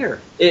this year.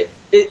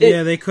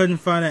 They couldn't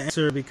find an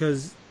answer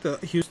because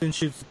Houston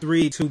shoots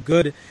 3 too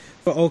good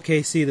for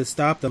OKC to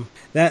stop them.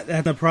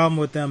 That's the problem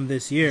with them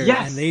this year.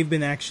 Yes. And they've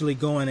been actually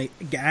going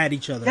at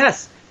each other.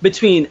 Yes,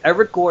 between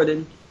Eric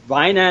Gordon,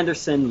 Ryan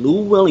Anderson,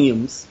 Lou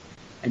Williams,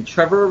 and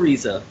Trevor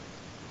Ariza,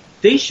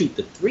 they shoot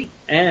the 3,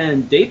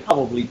 and they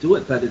probably do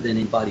it better than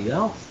anybody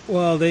else.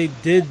 Well, they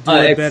did do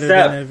it better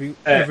than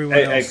everyone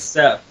else.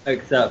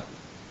 Except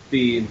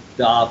the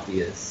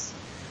obvious.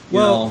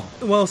 Well,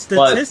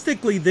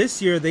 statistically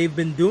this year they've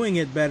been doing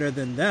it better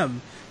than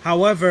them.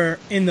 However,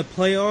 in the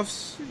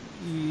playoffs,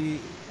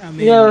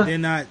 they're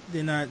not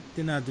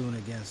doing it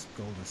against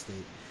Golden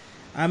State.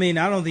 I mean,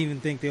 I don't even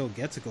think they'll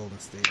get to Golden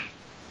State.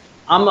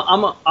 I'm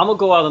gonna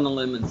go out on a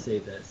limb and say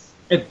this: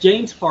 if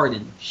James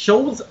Harden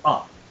shows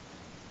up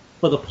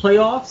for the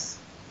playoffs,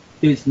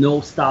 there's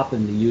no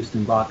stopping the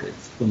Houston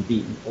Rockets from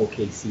beating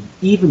OKC,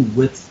 even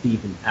with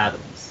Steven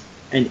Adams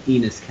and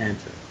Enes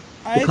Kanter.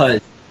 Because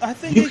I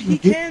think he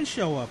can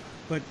show up,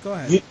 but go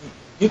ahead.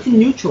 You can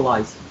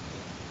neutralize him.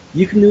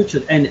 You can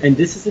neutralize, and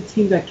this is a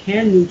team that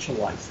can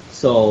neutralize him.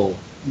 So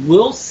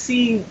we'll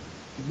see.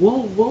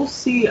 We'll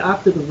see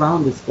after the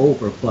round is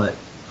over. But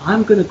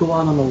I'm gonna go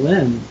out on a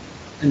limb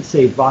and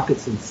say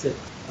Rockets in 6.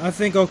 I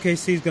think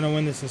OKC is gonna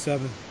win this in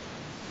 7.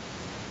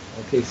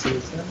 OKC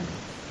in 7.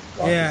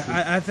 Yeah,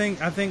 I think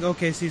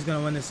OKC is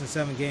gonna win this in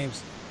 7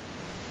 games.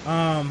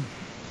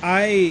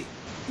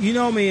 You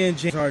know me and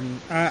James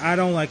Harden. I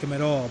don't like him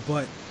at all,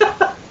 but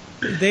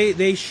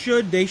they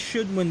should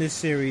win this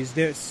series.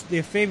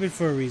 They're favored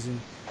for a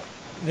reason.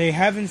 They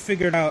haven't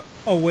figured out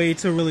a way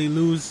to really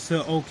lose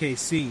to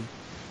OKC.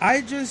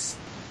 I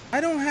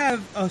don't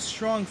have a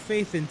strong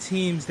faith in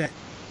teams that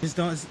just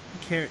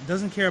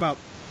doesn't care about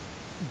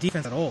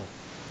defense at all.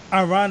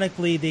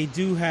 Ironically, they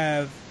do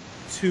have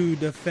 2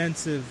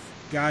 defensive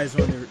guys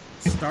on their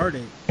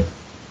starting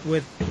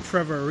with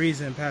Trevor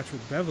Ariza and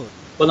Patrick Beverley.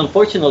 But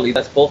unfortunately,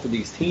 that's both of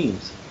these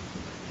teams.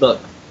 Look,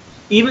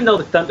 even though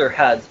the Thunder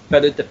has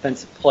better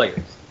defensive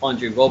players,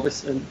 Andre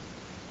Roberson,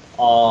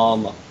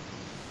 Enes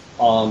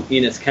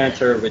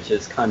Kanter, which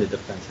is kind of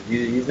defensive.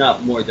 He's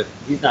not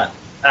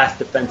as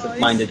defensive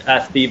minded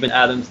as Steven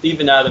Adams.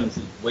 Steven Adams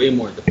is way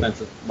more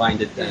defensive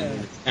minded than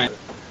Enes Kanter.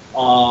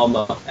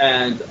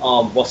 And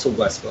Russell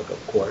Westbrook,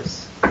 of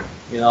course.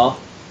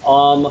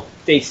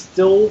 They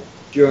still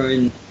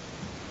during.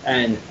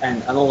 And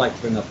I don't like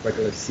to bring up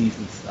regular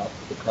season stuff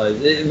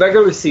because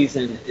regular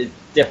season is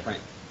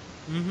different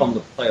from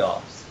the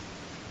playoffs.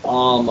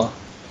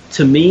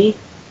 To me,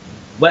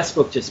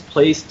 Westbrook just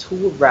plays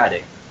too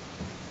erratic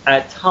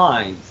at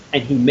times,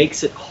 and he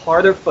makes it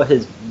harder for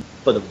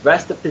the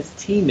rest of his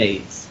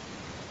teammates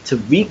to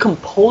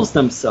recompose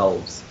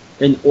themselves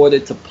in order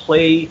to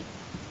play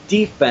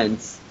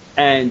defense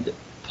and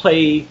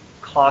play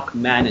clock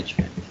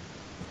management.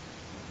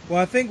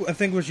 Well, I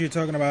think what you're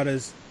talking about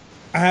is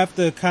I have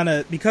to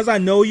because I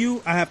know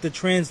you, I have to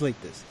translate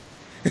this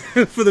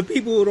for the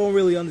people who don't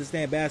really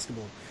understand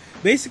basketball.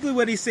 Basically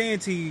what he's saying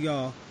to you,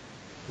 y'all,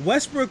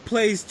 Westbrook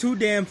plays too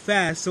damn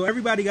fast, so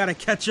everybody got to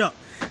catch up.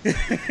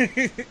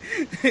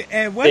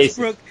 And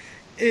Westbrook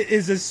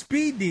is a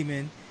speed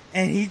demon,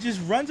 and he just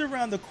runs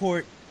around the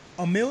court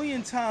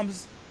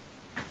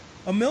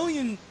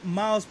 1,000,000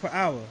 miles per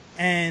hour,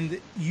 and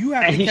you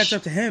have to catch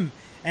up to him.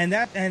 And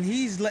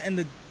he's letting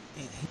it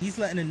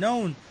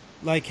known,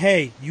 like,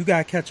 hey, you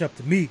gotta catch up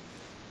to me.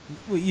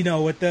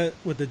 With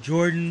the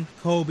Jordan,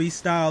 Kobe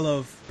style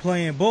of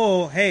playing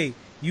ball. Hey,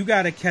 you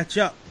gotta catch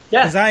up.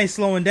 Yeah. Because I ain't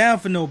slowing down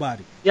for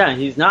nobody. Yeah, and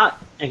he's not,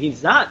 and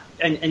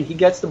he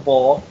gets the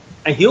ball,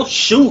 and he'll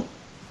shoot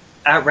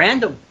at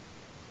random.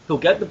 He'll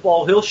get the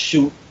ball, he'll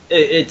shoot.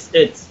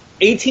 It's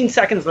 18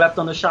 seconds left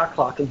on the shot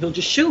clock, and he'll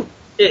just shoot.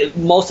 A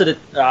lot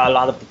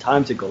of the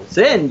times it goes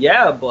in,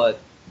 yeah, but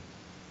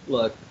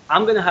look,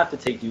 I'm gonna have to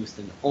take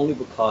Houston only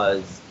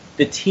because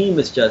the team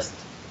is just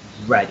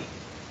ready.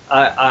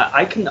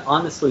 I can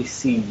honestly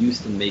see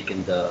Houston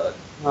making the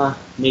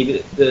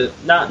maybe the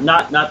not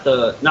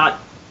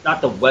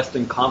the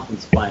Western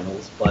Conference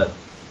Finals, but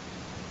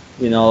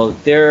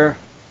they're.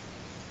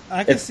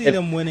 I could see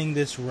them winning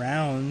this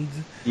round.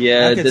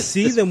 Yeah, I could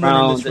see this them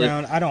round, winning this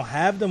round. I don't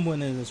have them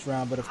winning this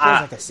round, but of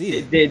course I could see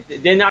it.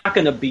 They're not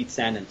going to beat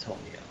San Antonio.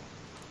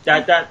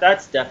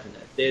 That's definite.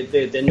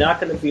 They're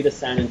not going to beat a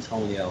San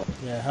Antonio.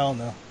 Yeah, hell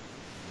no.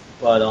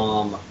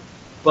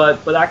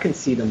 But I can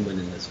see them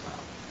winning this round,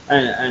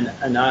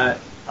 and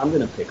I'm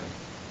going to pick them.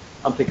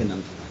 I'm picking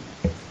them to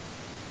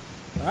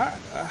win.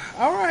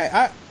 All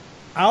right.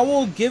 I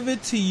will give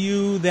it to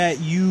you that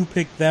you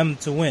picked them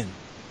to win.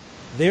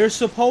 They're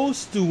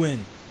supposed to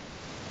win.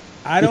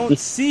 I don't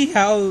see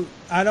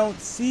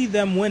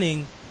them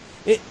winning.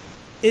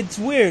 It's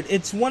weird.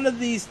 It's one of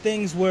these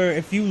things where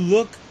if you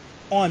look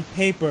on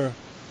paper,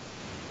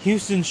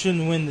 Houston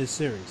shouldn't win this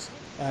series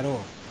at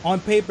all. On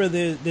paper,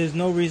 there's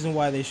no reason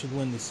why they should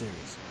win this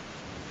series.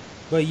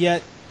 But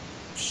yet,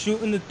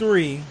 shooting the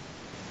three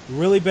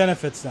really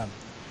benefits them.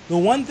 The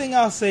one thing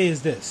I'll say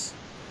is this.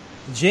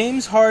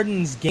 James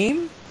Harden's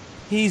game,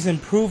 he's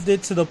improved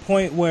it to the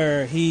point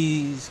where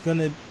he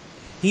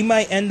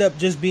might end up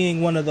just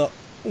being one of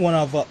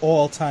an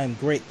all-time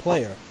great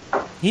player.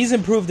 He's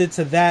improved it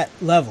to that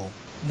level.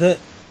 The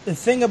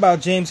thing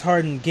about James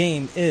Harden's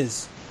game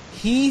is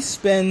he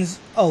spends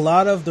a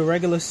lot of the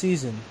regular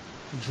season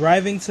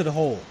driving to the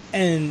hole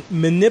and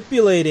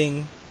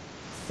manipulating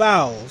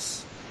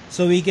fouls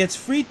so he gets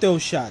free throw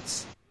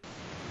shots.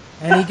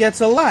 And he gets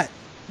a lot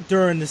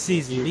during the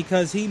season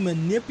because he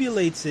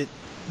manipulates it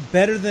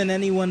better than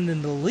anyone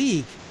in the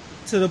league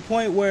to the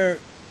point where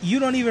you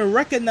don't even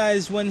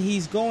recognize when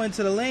he's going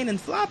to the lane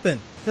and flopping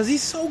because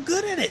he's so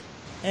good at it.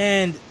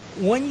 And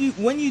when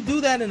you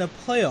do that in the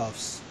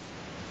playoffs,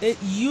 it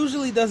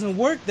usually doesn't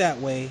work that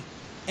way.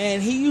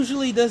 And he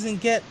usually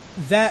doesn't get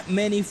that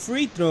many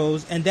free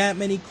throws and that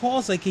many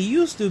calls like he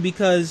used to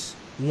because,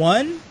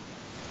 one,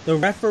 the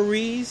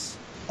referees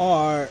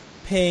are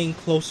paying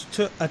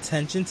closer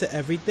attention to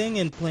everything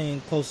and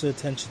paying closer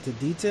attention to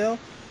detail.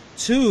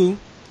 Two,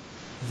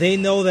 they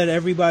know that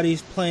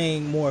everybody's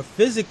playing more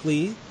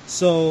physically,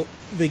 so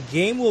the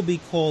game will be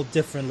called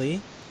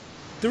differently.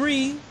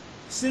 Three,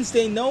 since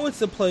they know it's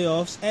the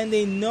playoffs and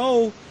they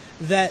know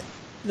that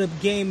the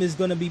game is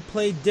going to be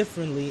played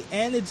differently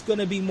and it's going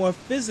to be more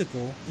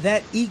physical,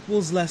 that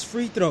equals less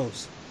free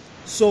throws.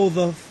 So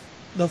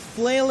the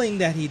flailing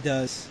that he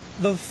does,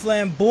 the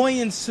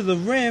flamboyance to the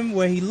rim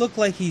where he looked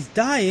like he's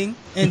dying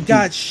and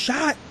got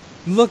shot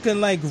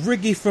looking like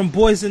Ricky from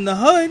Boys in the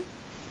Hood,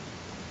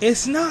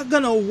 it's not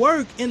going to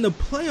work in the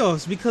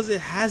playoffs because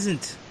it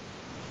hasn't.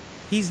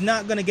 He's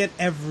not going to get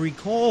every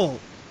call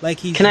like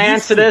he's Can I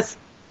answer this?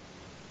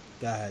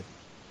 Go ahead.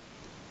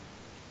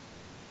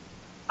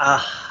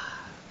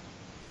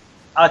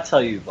 I'll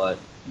tell you, bud.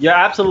 You're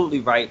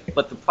absolutely right,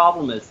 but the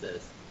problem is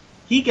this.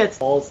 He gets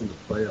balls in the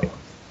playoffs.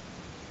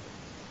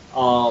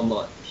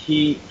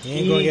 He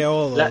ain't going to get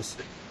all of those.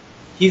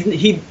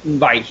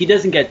 He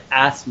doesn't get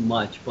as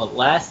much, but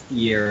last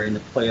year in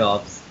the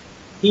playoffs,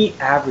 he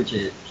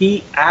averaged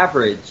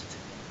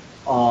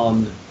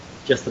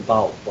just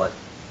about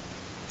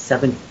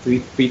 7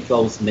 free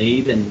throws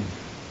made and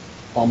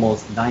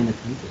almost 9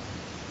 attempted.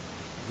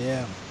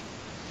 Yeah.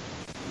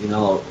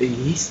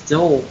 He's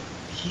still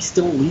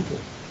lethal.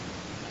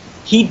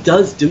 He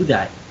does do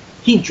that.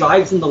 He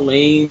drives in the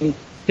lane,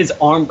 his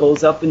arm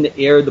goes up in the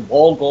air, the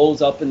ball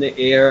goes up in the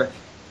air,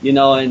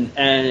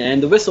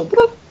 and the whistle,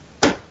 bloop,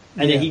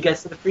 and then he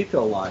gets to the free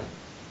throw line.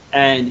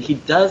 And he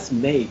does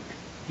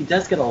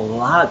get a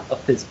lot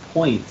of his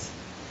points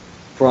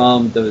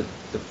from the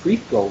free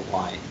throw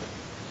line.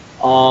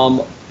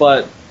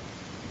 But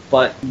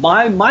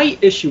my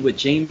issue with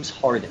James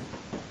Harden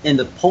in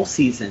the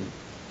postseason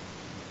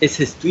is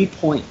his 3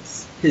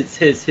 points,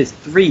 his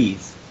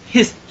threes.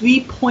 His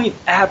 3-point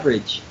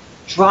average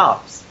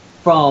drops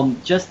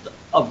from just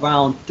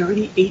around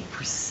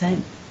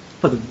 38%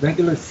 for the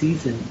regular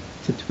season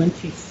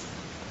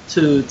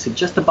to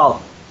just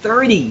about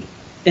 30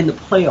 in the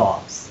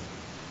playoffs.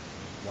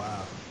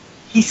 Wow.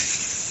 He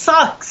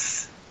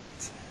sucks.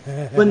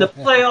 When the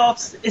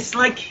playoffs, it's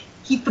like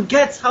he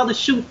forgets how to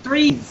shoot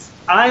threes.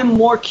 I'm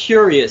more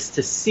curious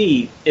to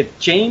see if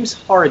James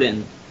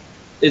Harden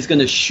is going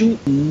to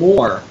shoot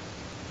more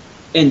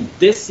in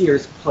this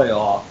year's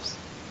playoffs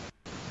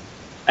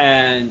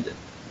and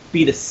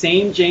be the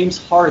same James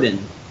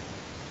Harden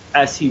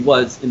as he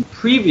was in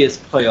previous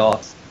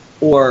playoffs,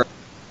 or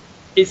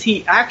is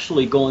he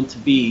actually going to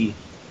be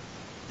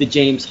the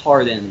James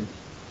Harden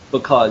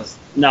because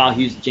now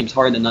he's James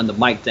Harden under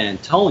Mike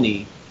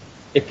D'Antoni?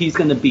 If he's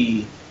going to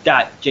be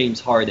that James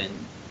Harden,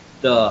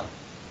 the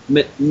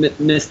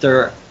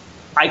Mr.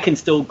 I can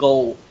still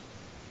go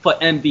for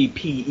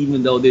MVP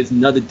even though there's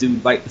another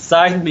dude right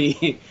beside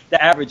me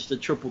that averaged a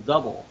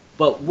triple-double.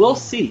 But we'll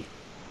see.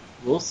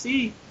 We'll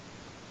see.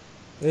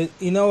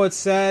 You know what's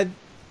sad?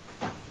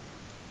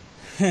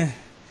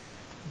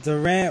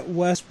 Durant,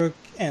 Westbrook,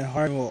 and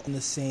Harden were on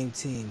the same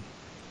team.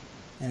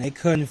 And they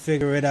couldn't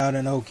figure it out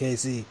in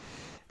OKC.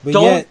 But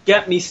Don't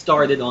get me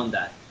started on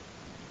that.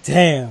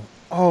 Damn.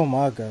 Oh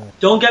my God!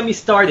 Don't get me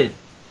started.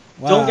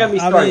 Wow. Don't get me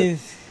started. I mean,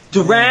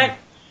 Durant,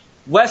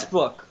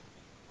 Westbrook,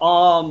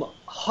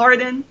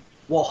 Harden.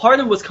 Well,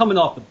 Harden was coming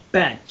off the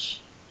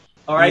bench,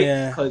 all right?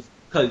 Yeah.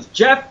 Because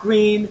Jeff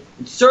Green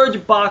and Serge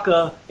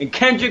Ibaka and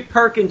Kendrick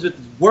Perkins with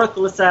his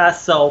worthless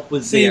ass self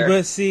was there.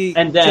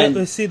 And then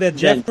that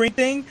Jeff Green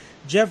thing.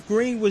 Jeff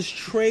Green was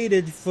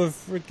traded for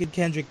freaking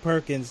Kendrick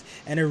Perkins,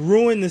 and it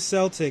ruined the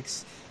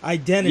Celtics'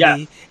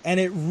 identity, and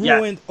it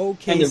ruined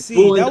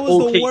OKC. That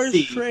was the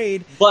worst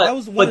trade. That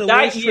was one of the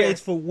worst trades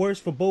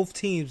for both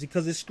teams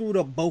because it screwed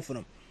up both of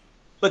them.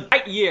 But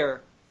that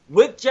year,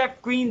 with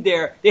Jeff Green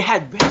there, they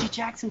had Reggie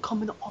Jackson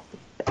coming off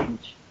the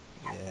bench.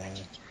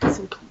 Reggie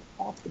Jackson coming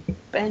off the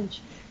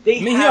bench.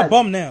 He's a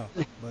bum now.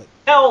 But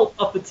hell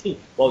of a team.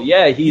 Well,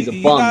 yeah, he's a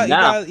bum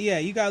now.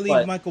 You got to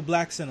leave Michael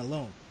Blackson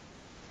alone.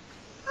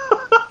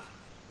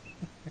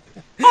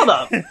 Hold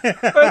up.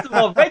 First of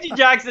all, Reggie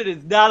Jackson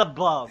is not a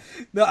bum.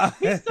 No,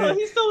 he's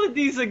still a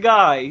decent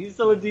guy.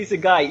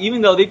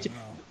 Even though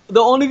the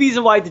only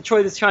reason why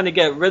Detroit is trying to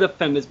get rid of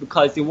him is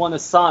because they want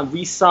to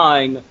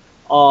re-sign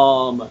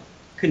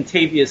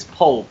Contavious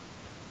Pope.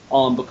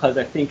 Because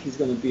I think he's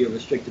going to be a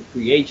restricted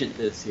free agent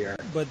this year.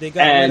 But they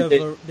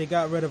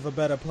got rid of a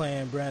better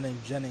player in Brandon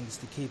Jennings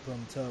to keep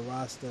him to a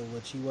roster,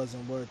 which he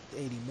wasn't worth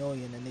 $80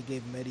 million, and they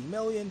gave him $80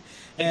 million,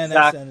 and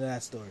that's the end of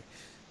that story.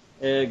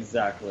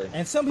 Exactly.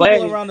 And some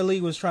people around the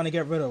league was trying to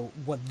get rid of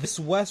this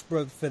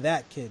Westbrook for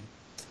that kid.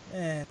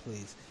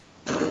 Please.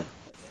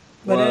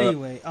 But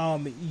anyway,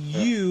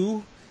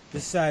 you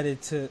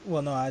decided to.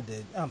 Well, no, I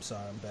did. I'm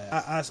sorry, I'm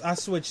bad. I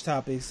switched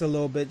topics a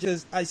little bit.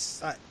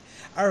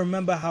 I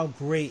remember how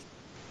great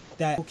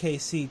that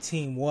OKC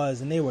team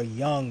was, and they were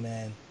young,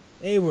 man.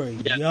 They were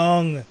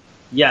young.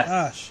 Yes.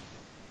 Gosh.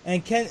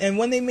 And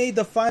when they made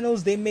the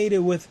finals, they made it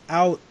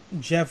without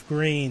Jeff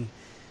Green.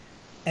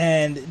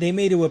 And they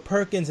made it with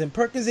Perkins, and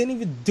Perkins didn't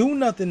even do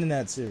nothing in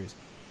that series.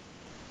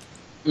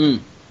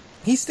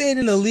 He stayed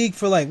in the league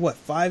for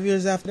 5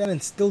 years after that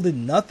and still did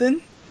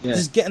nothing? Yeah.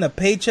 Just getting a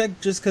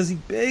paycheck just because he's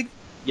big?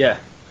 Yeah.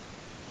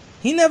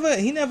 He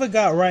never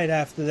got right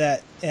after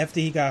that, after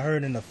he got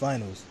hurt in the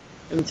finals.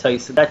 Let me tell you,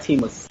 so that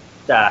team was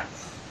stacked.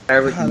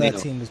 That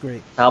team was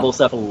great. Pablo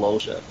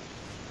Cephalosha.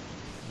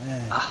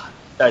 Man.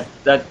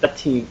 That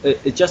team,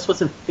 it just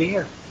wasn't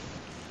fair.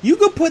 You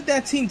could put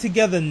that team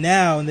together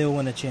now and they'll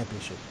win a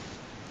championship.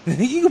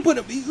 You could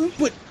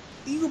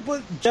put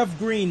Jeff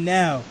Green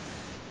now.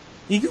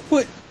 You could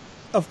put,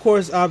 of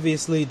course,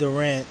 obviously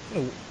Durant,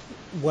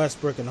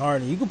 Westbrook, and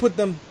Harden. You could put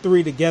them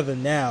three together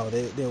now.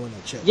 They'll win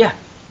a chip. Yeah.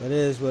 But it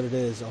is what it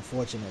is,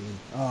 unfortunately.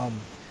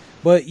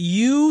 But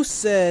you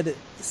said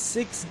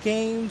 6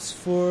 games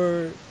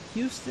for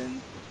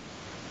Houston?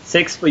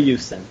 6 for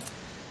Houston.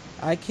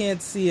 I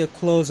can't see a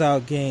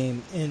closeout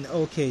game in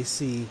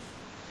OKC.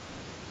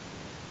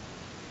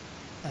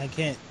 I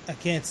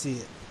can't see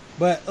it.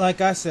 But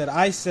like I said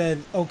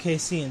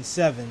OKC in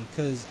 7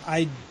 because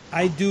I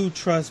do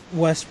trust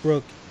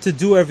Westbrook to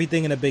do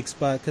everything in a big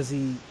spot because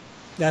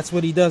that's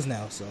what he does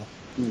now. So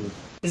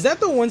Is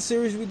that the one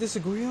series we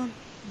disagree on?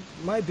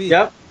 Might be.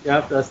 Yep,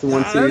 that's the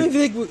one series. I don't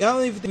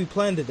even think we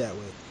planned it that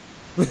way.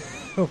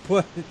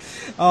 But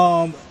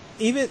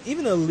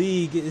even the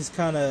league is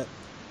kind of,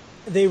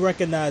 they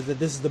recognize that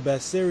this is the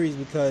best series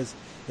because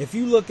if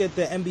you look at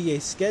the NBA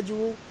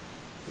schedule,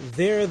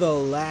 they're the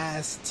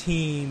last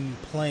team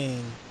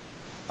playing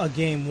a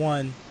game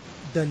 1,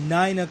 the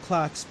 9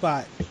 o'clock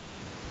spot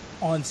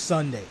on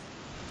Sunday.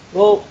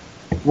 Well,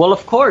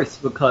 of course,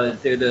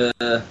 because they're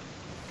the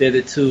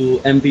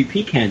 2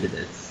 MVP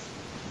candidates.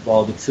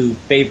 Well, the 2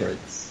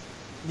 favorites.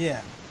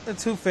 Yeah, the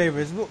 2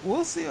 favorites.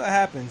 We'll see what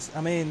happens. I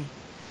mean,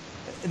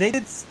 they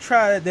did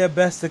try their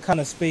best to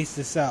kind of space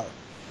this out,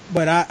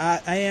 but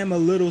I am a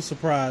little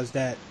surprised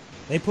that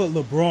they put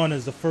LeBron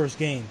as the first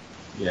game.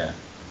 Yeah.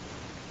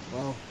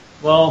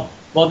 Well,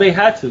 they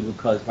had to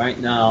because right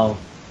now,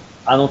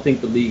 I don't think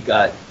the league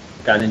got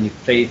any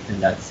faith in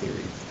that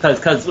series.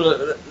 Because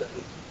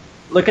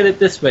look at it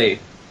this way,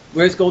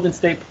 where's Golden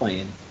State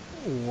playing?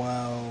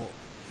 Wow,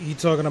 you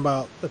talking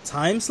about the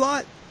time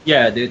slot?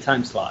 Yeah, their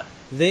time slot.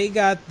 They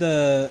got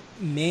the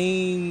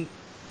main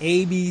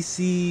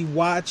ABC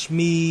Watch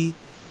Me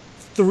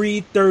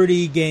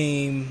 3:30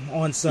 game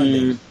on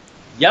Sunday.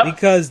 Yep.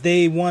 Because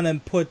they want to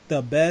put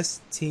the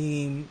best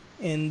team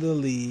in the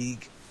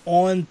league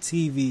on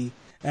TV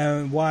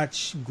and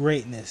watch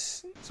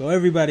greatness, so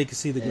everybody can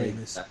see the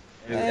greatness.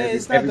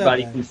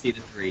 Everybody can see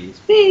the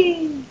threes.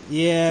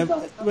 Yeah,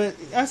 but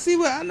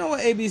I know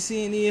what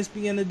ABC and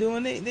ESPN are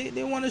doing.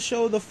 They want to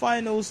show the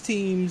finals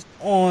teams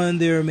on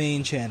their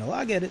main channel.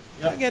 I get it.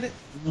 Yep. I get it.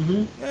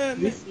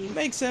 Mm-hmm.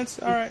 Makes sense.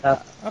 All right,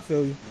 I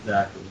feel you.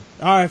 Exactly.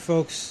 All right,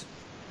 folks.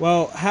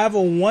 Well, have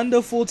a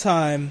wonderful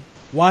time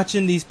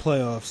watching these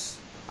playoffs.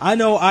 I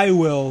know I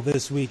will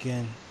this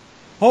weekend.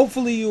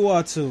 Hopefully you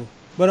are too.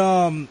 But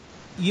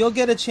you'll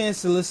get a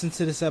chance to listen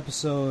to this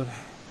episode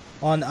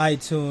on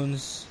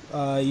iTunes.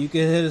 You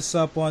can hit us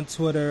up on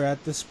Twitter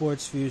at The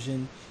Sports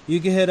Fusion. You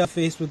can hit our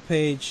Facebook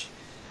page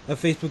at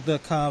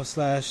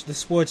facebook.com/The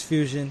Sports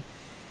Fusion.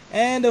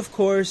 And of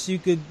course, you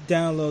could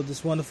download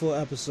this wonderful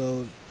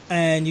episode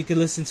and you can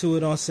listen to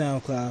it on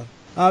SoundCloud.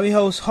 I'm your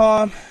host,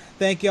 Harm.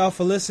 Thank y'all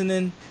for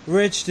listening.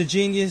 Rich, the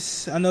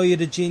genius. I know you're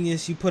the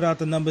genius. You put out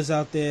the numbers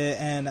out there,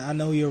 and I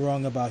know you're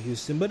wrong about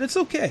Houston, but it's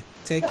okay.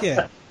 Take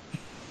care.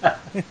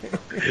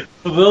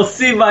 We'll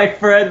see, my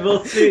friend.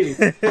 We'll see.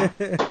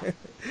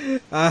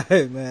 All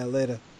right, man. Later.